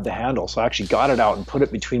to grab the handle. So I actually got it out and put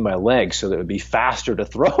it between my legs so that it would be faster to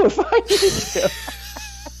throw if I needed to.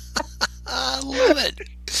 I love it.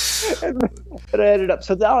 And I ended up,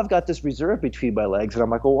 so now I've got this reserve between my legs, and I'm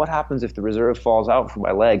like, well, what happens if the reserve falls out from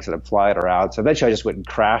my legs and I'm flying around? So eventually I just went and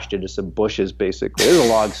crashed into some bushes, basically. There's a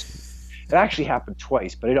log. It actually happened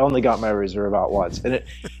twice, but it only got my reserve out once. And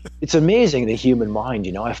it's amazing, the human mind,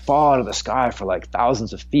 I fall out of the sky for like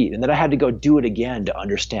thousands of feet, and then I had to go do it again to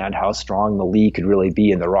understand how strong the lee could really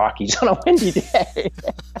be in the Rockies on a windy day.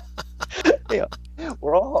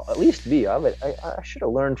 We're all, at least me, I should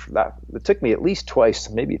have learned from that. It took me at least twice,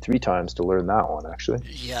 maybe 3 times to learn that one, actually.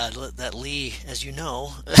 Yeah, that lee, as you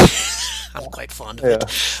know, I'm quite fond of it.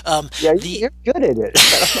 You're good at it.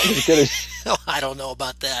 I'm not as good as... I don't know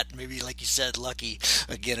about that. Maybe, like you said, lucky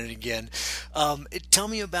again and again. Tell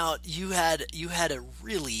me about, you had a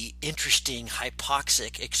really interesting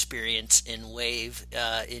hypoxic experience in wave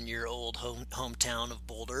in your old hometown of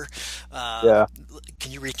Boulder.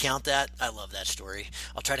 Can you recount that? I love that story.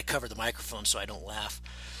 I'll try to cover the microphone so I don't laugh.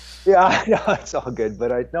 Yeah, no, it's all good.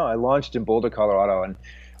 But I launched in Boulder, Colorado, and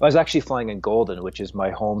I was actually flying in Golden, which is my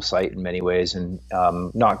home site in many ways, and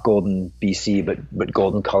not Golden, BC, but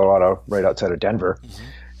Golden, Colorado, right outside of Denver.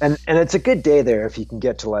 Mm-hmm. And it's a good day there if you can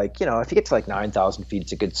get to if you get to 9,000 feet,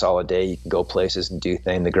 it's a good solid day. You can go places and do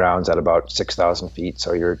things. The ground's at about 6,000 feet,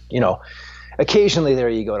 so you're, occasionally there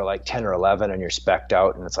you go to 10 or 11 and you're specced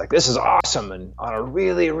out, and it's like, this is awesome. And on a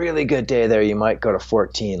really, really good day there, you might go to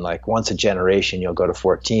 14. Like once a generation, you'll go to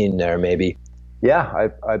 14 there maybe. Yeah,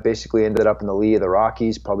 I basically ended up in the lee of the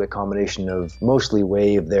Rockies, probably a combination of mostly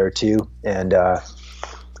wave there too, and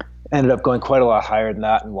ended up going quite a lot higher than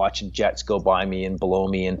that and watching jets go by me and below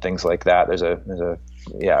me and things like that. There's a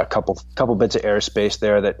couple bits of airspace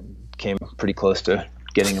there that came pretty close to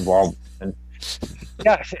getting involved, and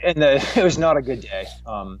it was not a good day.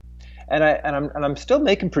 And I'm still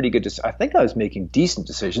making pretty good. I think I was making decent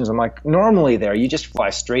decisions. I'm like, normally there you just fly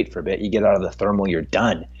straight for a bit, you get out of the thermal, you're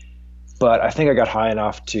done. But I think I got high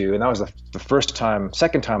enough and that was the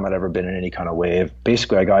second time I'd ever been in any kind of wave.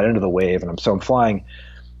 Basically, I got into the wave, and I'm flying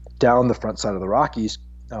down the front side of the Rockies,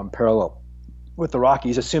 parallel with the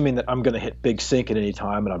Rockies, assuming that I'm going to hit big sink at any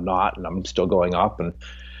time, and I'm not, and I'm still going up. And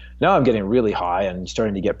now I'm getting really high and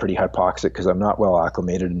starting to get pretty hypoxic because I'm not well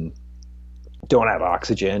acclimated and don't have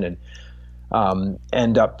oxygen, and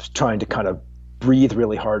end up trying to kind of breathe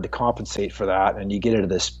really hard to compensate for that, and you get into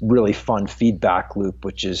this really fun feedback loop,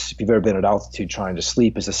 which is, if you've ever been at altitude trying to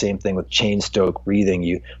sleep, is the same thing with chain stoke breathing.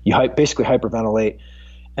 You basically hyperventilate,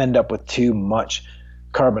 end up with too much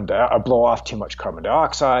blow off too much carbon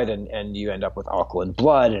dioxide, and you end up with alkaline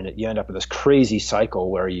blood, and you end up with this crazy cycle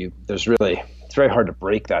where it's very hard to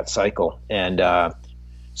break that cycle. And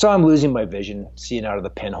so I'm losing my vision, seeing out of the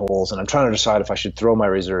pinholes, and I'm trying to decide if I should throw my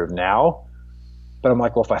reserve now. But I'm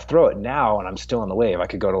like, well, if I throw it now and I'm still in the wave, I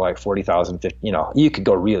could go to 40,000, 50, you could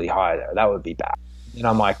go really high there. That would be bad. And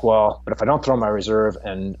I'm like, well, but if I don't throw my reserve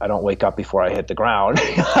and I don't wake up before I hit the ground,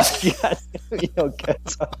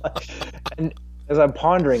 and as I'm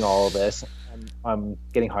pondering all of this, I'm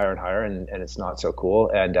getting higher and higher, and it's not so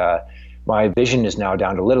cool. And my vision is now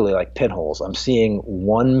down to literally pinholes. I'm seeing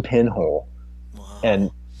one pinhole. Wow.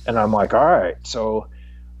 And I'm like, all right, so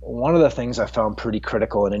one of the things I found pretty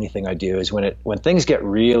critical in anything I do is when things get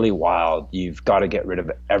really wild, you've got to get rid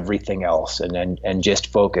of everything else and just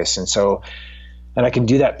focus. And I can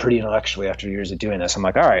do that pretty intellectually after years of doing this. I'm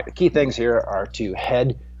like, all right, the key things here are to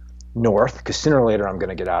head north, because sooner or later I'm going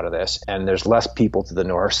to get out of this, and there's less people to the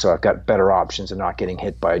north, so I've got better options of not getting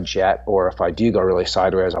hit by a jet, or if I do go really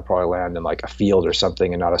sideways, I'll probably land in like a field or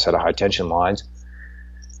something and not a set of high tension lines.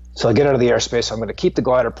 So I get out of the airspace. I'm going to keep the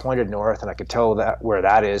glider pointed north, and I can tell that where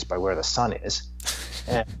that is by where the sun is,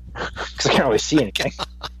 because I can't really see anything.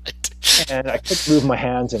 And I couldn't move my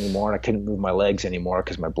hands anymore, and I couldn't move my legs anymore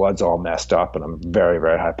because my blood's all messed up, and I'm very,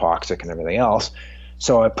 very hypoxic and everything else.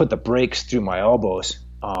 So I put the brakes through my elbows,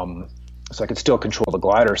 so I could still control the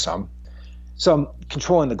glider some. So I'm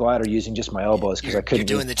controlling the glider using just my elbows because I couldn't.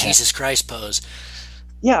 You're doing the Jesus Christ pose.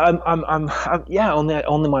 Yeah,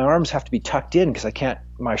 only my arms have to be tucked in because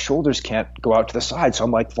my shoulders can't go out to the side. So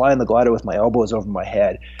I'm like flying the glider with my elbows over my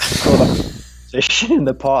head, curled up position in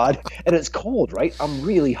the pod, and it's cold, right? I'm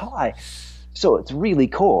really high, so it's really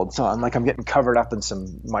cold. So I'm getting covered up in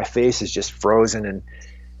my face is just frozen. And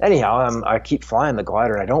anyhow, I keep flying the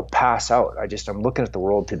glider, and I don't pass out. I'm looking at the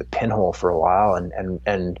world through the pinhole for a while,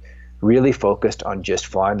 and really focused on just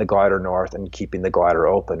flying the glider north and keeping the glider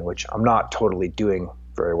open, which I'm not totally doing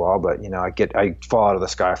very well, but I fall out of the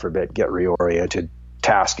sky for a bit, get reoriented.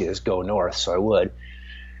 Task is go north, so I would.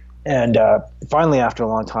 And finally, after a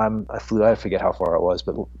long time, I flew. I forget how far it was,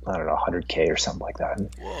 but I don't know, 100K or something like that. And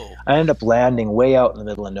I end up landing way out in the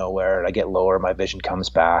middle of nowhere, and I get lower. My vision comes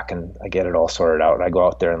back, and I get it all sorted out. And I go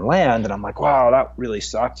out there and land, and I'm like, wow, that really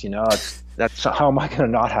sucked. That's how am I going to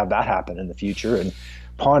not have that happen in the future? And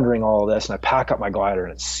pondering all of this, and I pack up my glider,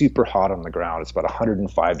 and it's super hot on the ground. It's about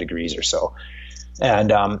 105 degrees or so.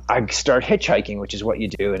 And I start hitchhiking, which is what you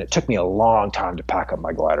do. And it took me a long time to pack up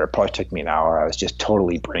my glider. It probably took me an hour. I was just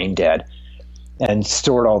totally brain dead, and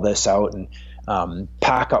stored all this out and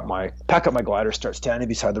pack up my glider, start standing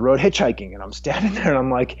beside the road hitchhiking. And I'm standing there and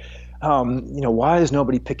I'm like, why is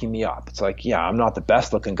nobody picking me up? It's like, yeah, I'm not the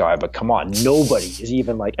best looking guy, but come on, nobody is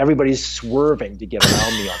even everybody's swerving to get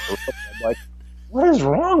around me on the road. I'm like, what is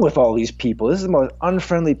wrong with all these people? This is the most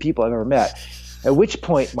unfriendly people I've ever met. At which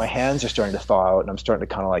point my hands are starting to thaw out, and I'm starting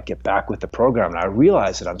to kind of get back with the program. And I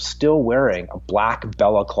realize that I'm still wearing a black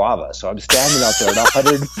balaclava. So I'm standing out there at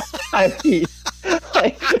 105 feet.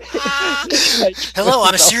 Hello,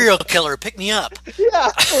 I'm a serial killer. Pick me up. Yeah,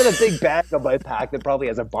 with a big bag on my back that probably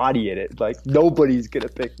has a body in it. Nobody's going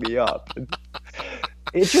to pick me up.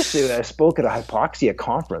 Interesting, I spoke at a hypoxia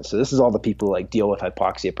conference. So this is all the people who deal with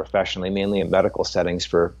hypoxia professionally, mainly in medical settings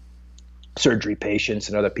for surgery patients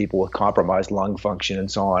and other people with compromised lung function and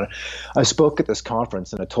so on. I spoke at this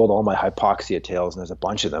conference, and I told all my hypoxia tales, and there's a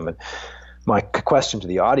bunch of them. And my question to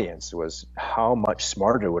the audience was, how much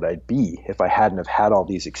smarter would I be if I hadn't have had all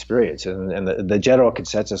these experiences? And the general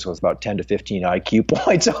consensus was about 10 to 15 IQ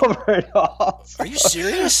points over it all. Are you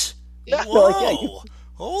serious? Yeah, Whoa.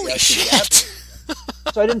 Holy shit.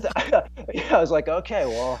 So I didn't. I was like, okay,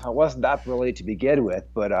 well, I wasn't that brilliant to begin with,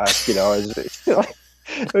 but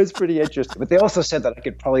it was pretty interesting. But they also said that I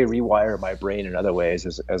could probably rewire my brain in other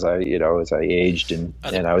ways as I aged, and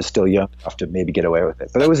I was still young enough to maybe get away with it.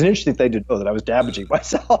 But it was an interesting thing to know that I was damaging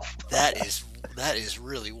myself. That is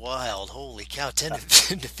really wild. Holy cow, 10 to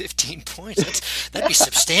 15 points. That'd be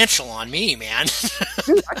substantial on me, man.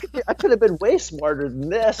 Dude, I could have been way smarter than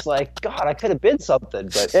this. God, I could have been something.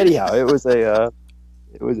 But anyhow, it was a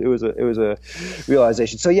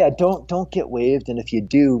realization. So yeah, don't get waved, and if you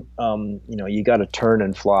do, you got to turn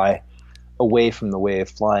and fly away from the wave.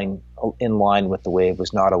 Flying in line with the wave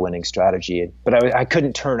was not a winning strategy. But I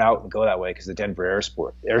couldn't turn out and go that way because the Denver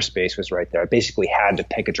airspace was right there. I basically had to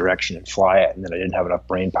pick a direction and fly it, and then I didn't have enough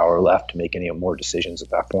brain power left to make any more decisions at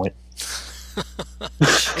that point.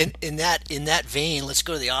 In that vein, let's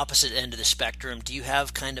go to the opposite end of the spectrum. Do you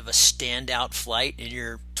have kind of a standout flight in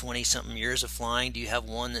your 20-something years of flying? Do you have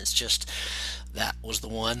one that's just, that was the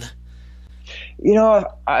one?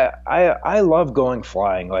 I love going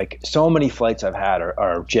flying. So many flights I've had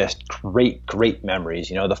are just great memories.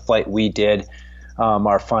 The flight we did,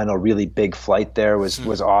 our final really big flight there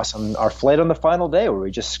was awesome. Our flight on the final day where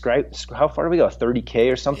we just how far did we go?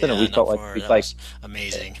 30K or something, yeah, and we felt was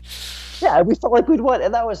amazing. Yeah, we felt like we'd won,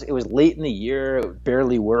 and it was late in the year. It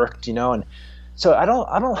barely worked, and so I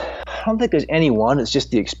don't think there's any one. It's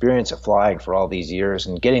just the experience of flying for all these years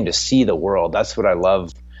and getting to see the world. That's what I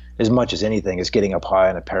love as much as anything, is getting up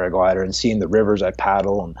high on a paraglider and seeing the rivers I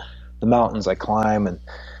paddle and the mountains I climb, and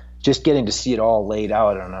just getting to see it all laid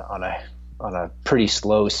out on a pretty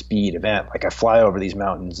slow speed event. I fly over these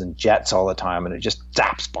mountains in jets all the time, and it just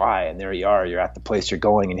zaps by, and there you are. You're at the place you're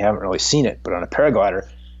going, and you haven't really seen it. But on a paraglider,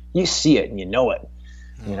 you see it and you know it,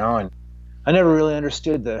 you know. And I never really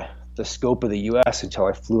understood the scope of the U.S. until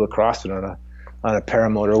I flew across it on a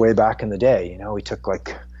paramotor way back in the day. You know, we took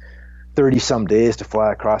like 30 some days to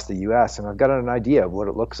fly across the U.S. and I've got an idea of what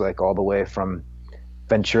it looks like all the way from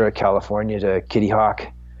Ventura, California to Kitty Hawk.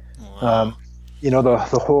 Wow. You know, the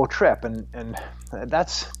whole trip, and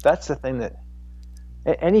that's the thing, that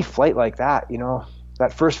any flight like that, you know,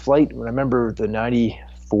 that first flight, when I remember the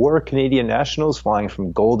 94 Canadian Nationals flying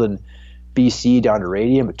from Golden, BC down to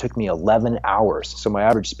Radium, it took me 11 hours. So my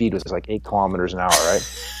average speed was like 8 kilometers an hour, right?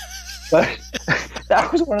 But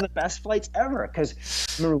that was one of the best flights ever, because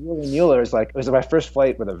I remember Willie Mueller was like, it was my first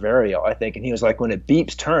flight with a Vario, I think, and he was like, when it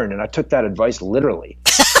beeps, turn, and I took that advice literally.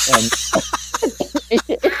 And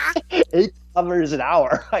 8 kilometers an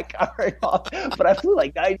hour, like, but I flew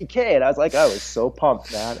like 90K, and I was so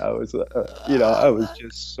pumped, man. I was, I was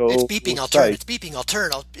just so. It's beeping. I'll turn. It's beeping. I'll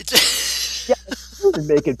turn. Yeah, it would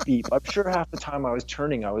make it beep. I'm sure half the time I was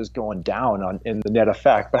turning, I was going down in the net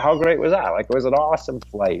effect. But how great was that? Like, it was an awesome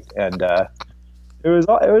flight, and it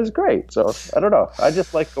was great. So I don't know. I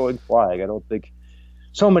just like going flying. I don't think.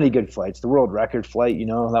 So many good flights. The world record flight, you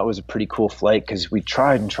know, that was a pretty cool flight, because we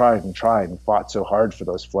tried and fought so hard for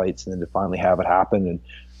those flights, and then to finally have it happen and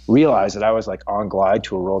realize that I was like on glide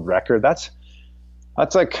to a world record. That's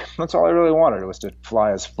all I really wanted, was to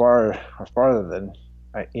fly as far or farther than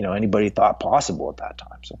anybody thought possible at that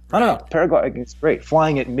time. So I don't know. Paragliding is great.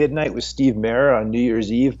 Flying at midnight with Steve Mayer on New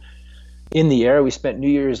Year's Eve in the air. We spent New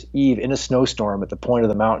Year's Eve in a snowstorm at the point of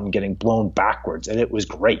the mountain getting blown backwards, and it was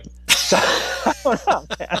great. So, I don't know,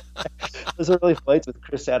 man. Those early flights with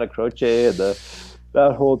Chris Santacroce and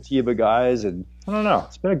that whole team of guys, and I don't know.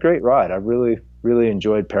 It's been a great ride. I really, really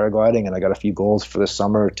enjoyed paragliding, and I got a few goals for this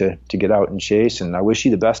summer to get out and chase. And I wish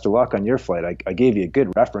you the best of luck on your flight. I gave you a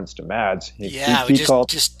good reference to Mads. We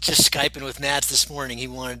just Skyping with Mads this morning. He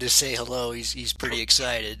wanted to say hello. He's pretty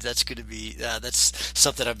excited. That's going to be that's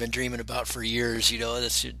something I've been dreaming about for years. You know,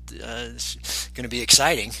 it's going to be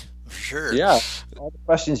exciting. For sure. Yeah. All the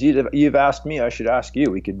questions you've asked me, I should ask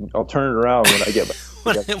you. I'll turn it around when I get back.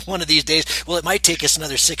 One of these days. Well, it might take us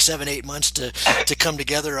another 6, 7, 8 months to come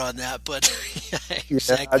together on that, but yeah,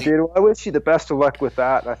 exactly. Yeah, dude, well, I wish you the best of luck with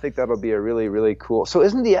that. I think that'll be a really, really cool. So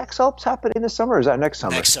isn't the X Alps happening this summer, or is that next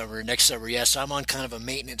summer? Next summer, yes. I'm on kind of a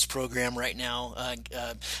maintenance program right now.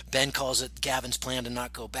 Ben calls it Gavin's plan to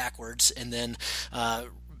not go backwards, and then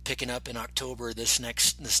picking up in October this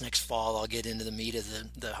next fall, I'll get into the meat of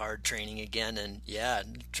the hard training again, and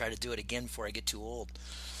try to do it again before I get too old.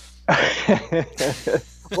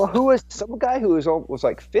 Well, who was some guy who was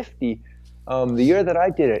like 50? The year that I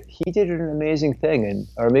did it, he did an amazing thing,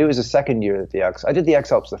 or maybe it was the second year that I did the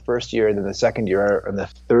X Alps the first year, and then the second year and the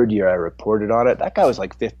third year I reported on it. That guy was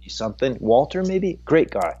like 50 something. Walter, maybe, great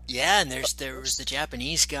guy. Yeah, and there was the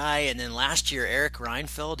Japanese guy, and then last year Eric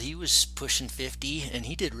Reinfeld, he was pushing 50, and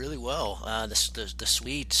he did really well. The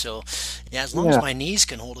Swede. So yeah, as long as my knees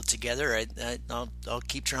can hold it together, I'll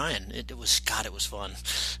keep trying. It was fun.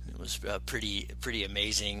 It was a pretty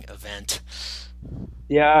amazing event.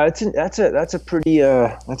 Yeah, that's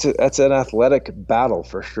an athletic battle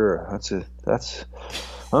for sure. I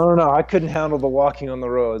don't know. I couldn't handle the walking on the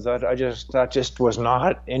roads. That just was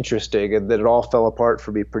not interesting, and that it all fell apart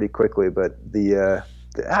for me pretty quickly. But it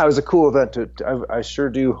was a cool event. I sure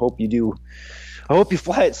do hope you do. I hope you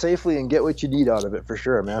fly it safely and get what you need out of it for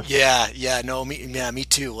sure, man. Me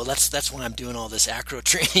too. Well, that's why I'm doing all this acro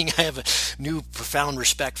training. I have a new profound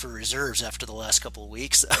respect for reserves after the last couple of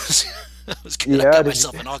weeks. I got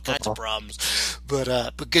myself in all kinds of problems,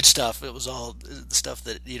 but good stuff. It was all the stuff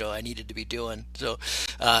that I needed to be doing. So,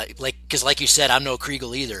 because like you said, I'm no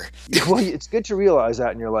Kriegel either. Well, it's good to realize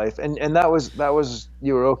that in your life, and that was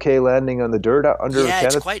you were okay landing on the dirt under. Yeah,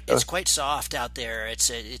 it's quite soft out there.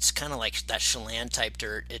 It's kind of like that Chelan type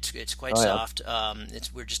dirt. It's quite soft. Yeah.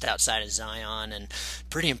 We're just outside of Zion, and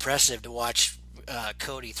pretty impressive to watch.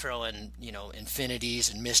 Cody throwing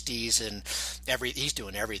infinities and misties and he's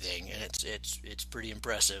doing everything, and it's pretty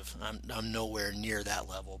impressive. I'm nowhere near that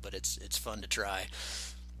level, but it's fun to try.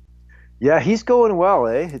 Yeah, he's going well,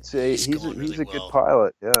 eh? He's a good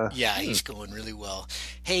pilot. Yeah, he's going really well.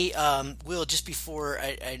 Hey, Will, just before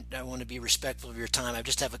I want to be respectful of your time, I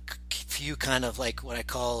just have a few kind of like what I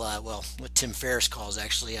call, what Tim Ferriss calls,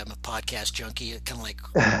 actually, I'm a podcast junkie, kind of like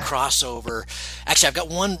crossover. Actually, I've got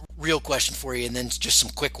one real question for you and then just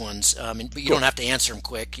some quick ones. But you don't have to answer them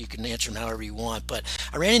quick. You can answer them however you want. But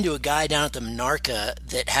I ran into a guy down at the Monarca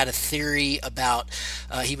that had a theory about,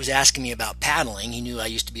 he was asking me about paddling. He knew I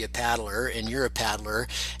used to be a paddler and you're a paddler.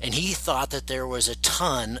 And he thought that there was a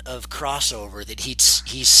ton of crossover, that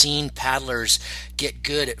he's seen paddlers get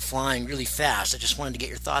good at flying really fast. I just wanted to get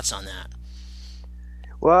your thoughts on that.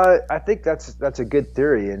 Well, I think that's a good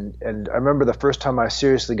theory, and I remember the first time I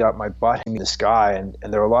seriously got my butt in the sky, and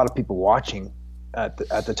there were a lot of people watching at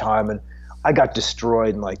the time, and I got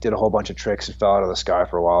destroyed and like did a whole bunch of tricks and fell out of the sky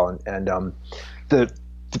for a while, and the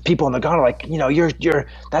people in the gun are like, you're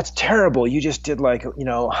that's terrible. You just did like,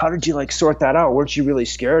 how did you like sort that out? Weren't you really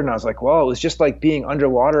scared? And I was like, well, it was just like being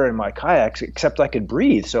underwater in my kayaks, except I could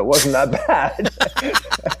breathe, so it wasn't that bad.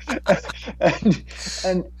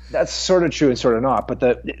 and that's sort of true and sort of not. But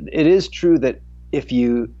it is true that if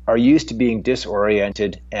you are used to being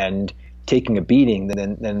disoriented and taking a beating,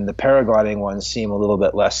 then the paragliding ones seem a little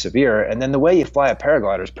bit less severe. And then the way you fly a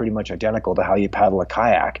paraglider is pretty much identical to how you paddle a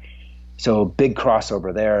kayak. So big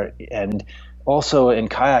crossover there. And also in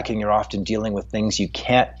kayaking, you're often dealing with things you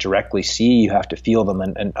can't directly see. You have to feel them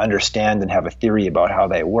and understand and have a theory about how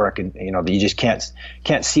they work. And you just can't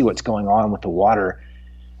see what's going on with the water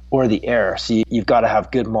or the air. So you've got to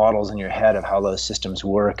have good models in your head of how those systems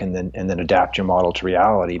work, and then adapt your model to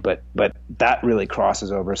reality. But that really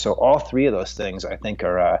crosses over. So all three of those things, I think,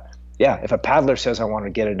 are if a paddler says I want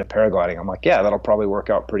to get into paragliding, I'm like, yeah, that'll probably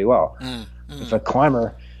work out pretty well. If a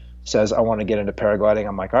climber says I want to get into paragliding,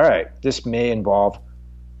 I'm like, all right, this may involve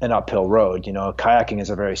an uphill road. Kayaking is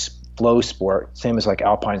a very flow sport, same as like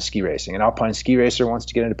alpine ski racing. An alpine ski racer wants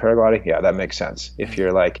to get into paragliding, yeah, that makes sense. If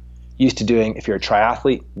you're like used to if you're a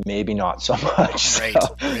triathlete, maybe not so much. Right.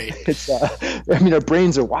 It's our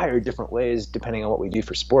brains are wired different ways depending on what we do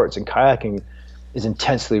for sports, and kayaking is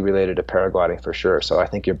intensely related to paragliding for sure. So I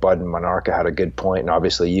think your bud in Monarca had a good point, and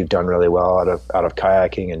obviously you've done really well out of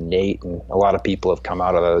kayaking, and Nate and a lot of people have come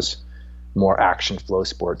out of those more action flow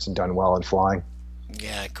sports and done well in flying.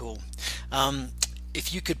 Yeah, cool.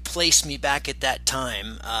 If you could place me back at that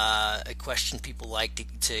time, a question people like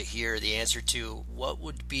to hear the answer to, what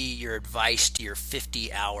would be your advice to your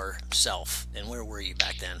 50-hour self, and where were you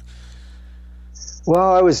back then?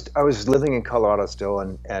 Well, I was living in Colorado still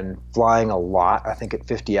and flying a lot. I think at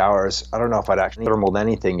 50 hours, I don't know if I'd actually thermaled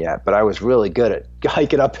anything yet, but I was really good at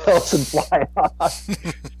hiking up hills and flying off.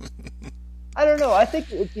 I don't know. I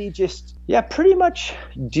think it would be just, pretty much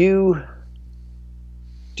do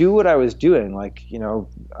what I was doing. Like,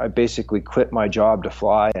 I basically quit my job to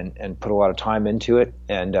fly and put a lot of time into it.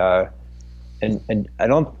 And I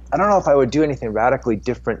don't know if I would do anything radically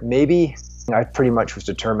different. Maybe I pretty much was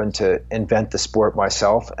determined to invent the sport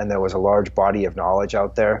myself, and there was a large body of knowledge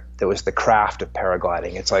out there that was the craft of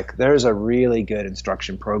paragliding. It's like there's a really good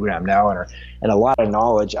instruction program now and a lot of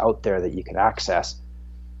knowledge out there that you can access.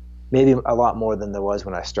 Maybe a lot more than there was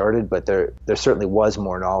when I started, but there certainly was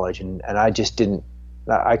more knowledge, and I just didn't.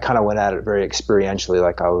 I kind of went at it very experientially,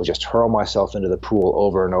 like I would just hurl myself into the pool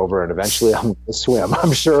over and over, and eventually I'm going to swim,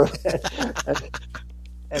 I'm sure of it.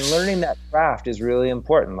 And learning that craft is really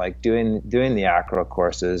important, like doing the acro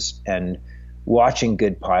courses and watching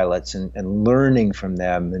good pilots and learning from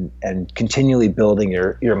them and continually building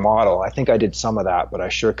your model. I think I did some of that, but I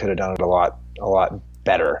sure could have done it a lot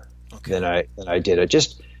better than I did.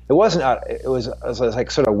 It was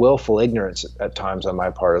like sort of willful ignorance at times on my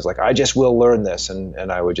part. It was like, I just will learn this,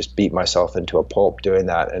 and I would just beat myself into a pulp doing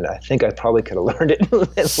that. And I think I probably could have learned it in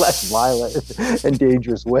less violent and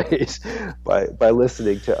dangerous ways by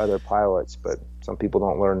listening to other pilots. But some people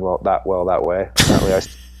don't learn that way.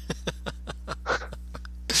 Apparently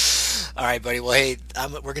All right, buddy. Well, hey,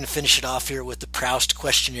 we're going to finish it off here with the Proust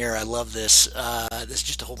questionnaire. I love this. This is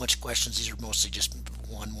just a whole bunch of questions. These are mostly just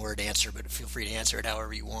one-word answer, but feel free to answer it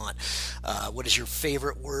however you want. What is your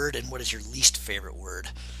favorite word, and what is your least favorite word?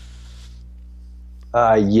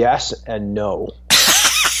 Yes and no.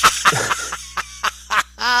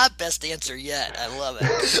 Best answer yet. I love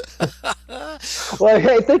it. Well,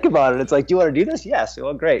 hey, think about it. It's like, do you want to do this? Yes.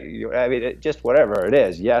 Well, great. Just whatever it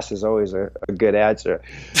is. Yes is always a good answer.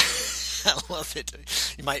 I love it.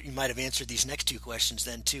 You might have answered these next two questions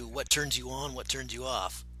then too. What turns you on? What turns you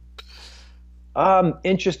off?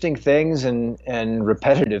 Interesting things and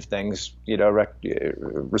repetitive things,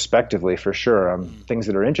 respectively, for sure. Things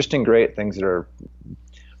that are interesting, great. Things that are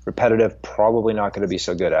repetitive, probably not going to be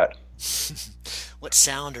so good at. What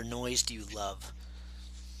sound or noise do you love?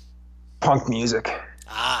 Punk music.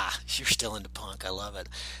 Ah, you're still into punk. I love it.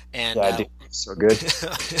 And Yeah, dude, so good.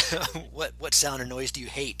 what sound or noise do you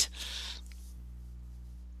hate?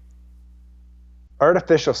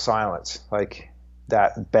 Artificial silence, like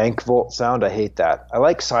that bank vault sound, I hate that. I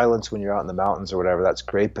like silence when you're out in the mountains or whatever, that's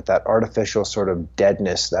great, but that artificial sort of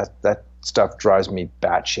deadness, that stuff drives me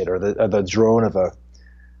batshit. Or the drone of the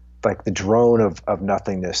drone of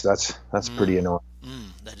nothingness. That's pretty annoying.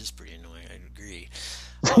 That is pretty annoying. I agree.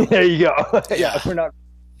 There you go. Yeah, Yeah, we're not.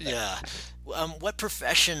 yeah. What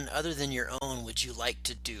profession other than your own would you like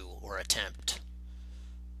to do or attempt?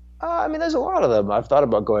 I mean, there's a lot of them. I've thought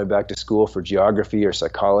about going back to school for geography or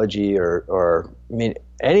psychology or I mean,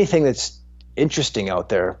 anything that's interesting out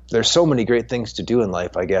there. There's so many great things to do in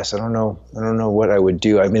life, I guess. I don't know what I would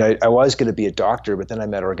do. I mean, I was going to be a doctor, but then I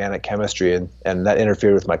met organic chemistry and that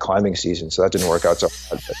interfered with my climbing season. So that didn't work out so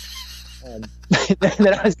hard. And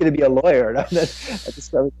then I was going to be a lawyer, and then I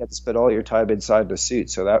discovered you had to spend all your time inside the suit,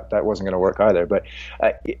 so that wasn't going to work either. But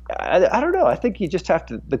I don't know. I think you just have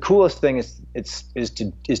to. The coolest thing is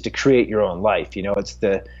to create your own life. You know, it's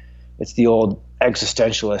the old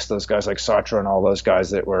existentialists, those guys like Sartre and all those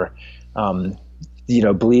guys that were,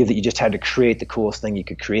 believe that you just had to create the coolest thing you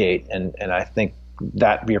could create, and I think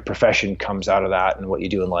that your profession comes out of that, and what you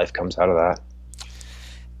do in life comes out of that.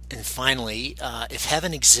 And finally, if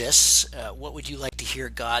heaven exists, what would you like to hear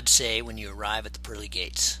God say when you arrive at the pearly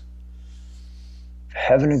gates?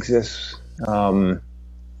 Heaven exists.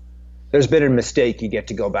 There's been a mistake. You get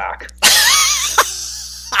to go back.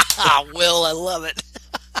 Will, I love it.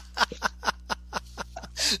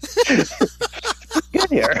 Good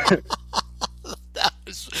here. That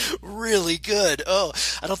was really good. Oh,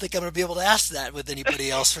 I don't think I'm going to be able to ask that with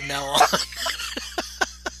anybody else from now on.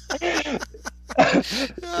 I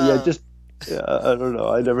don't know.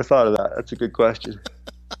 I never thought of that. That's a good question.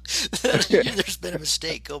 There's been a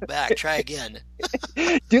mistake. Go back. Try again.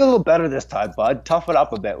 Do a little better this time, bud. Toughen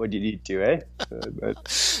up a bit when you need to, eh? That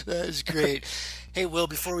is great. Hey, Will,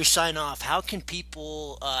 before we sign off, how can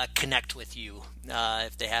people connect with you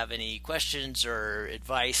if they have any questions or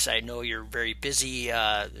advice? I know you're very busy,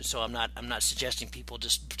 so I'm not suggesting people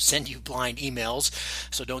just send you blind emails,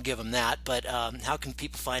 so don't give them that. But how can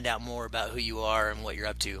people find out more about who you are and what you're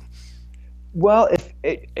up to? Well,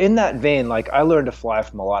 in that vein, like I learned to fly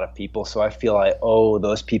from a lot of people, so I feel I owe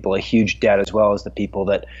those people a huge debt, as well as the people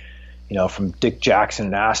that, from Dick Jackson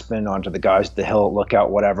and Aspen onto the guys at the Hill,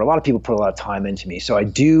 Lookout, whatever. A lot of people put a lot of time into me. So I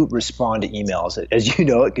do respond to emails. As you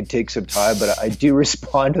know, it could take some time, but I do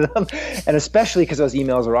respond to them. And especially because those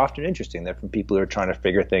emails are often interesting. They're from people who are trying to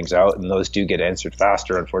figure things out, and those do get answered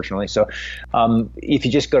faster, unfortunately. So if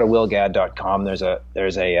you just go to willgadd.com,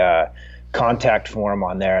 there's a contact form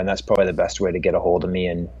on there, and that's probably the best way to get a hold of me.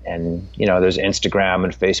 And there's Instagram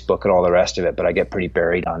and Facebook and all the rest of it, but I get pretty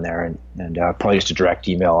buried on there, and probably just a direct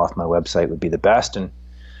email off my website would be the best. And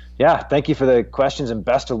yeah, thank you for the questions, and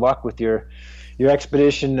best of luck with your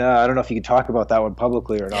expedition. I don't know if you can talk about that one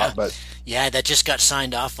publicly or not, but yeah, that just got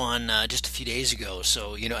signed off on just a few days ago.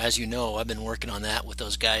 So, as you know, I've been working on that with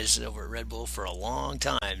those guys over at Red Bull for a long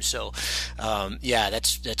time. So,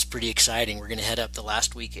 that's pretty exciting. We're going to head up the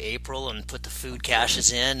last week of April and put the food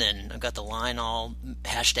caches in, and I've got the line all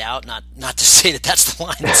hashed out. Not to say that that's the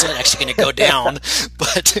line that's actually going to go down,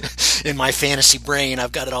 but in my fantasy brain,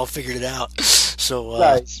 I've got it all figured out. So,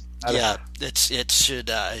 nice. Yeah, it's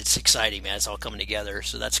exciting, man. It's all coming together.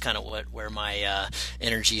 So that's kind of where my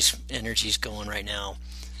energy's going right now.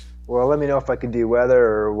 Well, let me know if I can do weather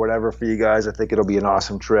or whatever for you guys. I think it'll be an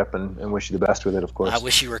awesome trip, and wish you the best with it, of course. I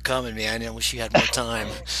wish you were coming, man. I wish you had more time.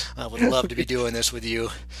 I would love to be doing this with you.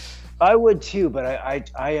 I would too, but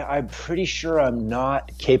I'm pretty sure I'm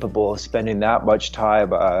not capable of spending that much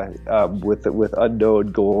time with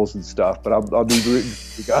unknown goals and stuff. But I'll be rooting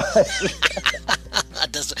for you guys.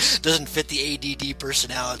 That doesn't fit the ADD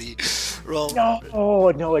personality. Well,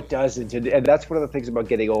 no, it doesn't. And that's one of the things about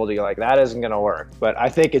getting older. You're like, that isn't going to work. But I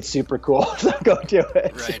think it's super cool, so go do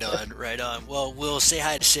it. Right on. Well, we'll say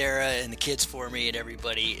hi to Sarah and the kids for me and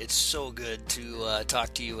everybody. It's so good to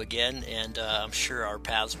talk to you again, and I'm sure our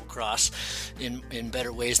paths will cross in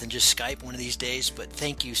better ways than just Skype one of these days. But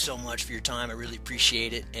thank you so much for your time. I really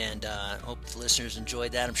appreciate it, and hope the listeners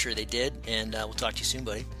enjoyed that. I'm sure they did, and we'll talk to you soon,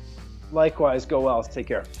 buddy. Likewise, go well. Take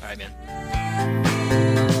care. All right, man.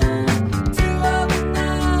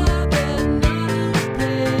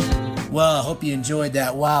 Well, I hope you enjoyed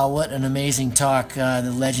that. Wow, what an amazing talk.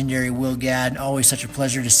 The legendary Will Gadd. Always such a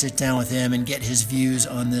pleasure to sit down with him and get his views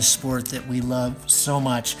on this sport that we love so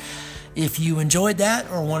much. If you enjoyed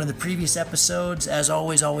that or one of the previous episodes, as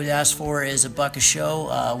always, all we ask for is $1 a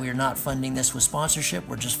show. We are not funding this with sponsorship.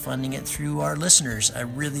 We're just funding it through our listeners. I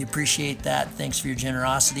really appreciate that. Thanks for your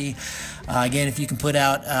generosity. Again, if you can put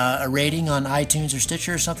out a rating on iTunes or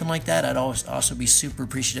Stitcher or something like that, I'd also be super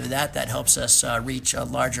appreciative of that. That helps us reach a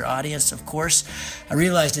larger audience, of course. I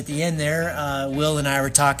realized at the end there, Will and I were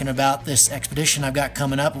talking about this expedition I've got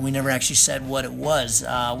coming up, and we never actually said what it was.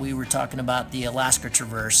 We were talking about the Alaska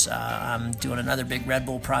Traverse. I'm doing another big Red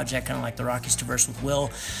Bull project, kind of like the Rockies Traverse with Will,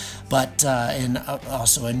 but and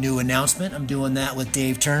also a new announcement. I'm doing that with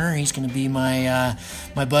Dave Turner. He's going to be my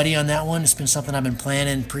buddy on that one. It's been something I've been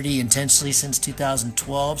planning pretty intensely since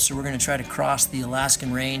 2012. So we're going to try to cross the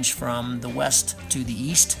Alaskan Range from the west to the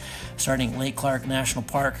east, starting at Lake Clark National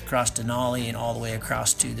Park, across Denali, and all the way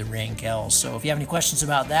across to the Wrangell. So if you have any questions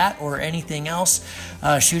about that or anything else,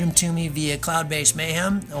 shoot them to me via Cloud-Based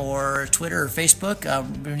Mayhem or Twitter or Facebook.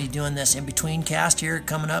 I'm going to be doing this in-between cast here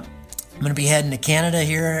coming up. I'm going to be heading to Canada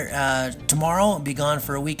here tomorrow. I'll be gone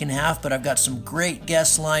for a week and a half, but I've got some great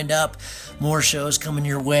guests lined up. More shows coming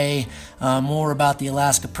your way. More about the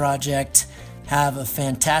Alaska Project. Have a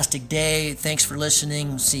fantastic day. Thanks for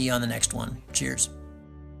listening. See you on the next one. Cheers.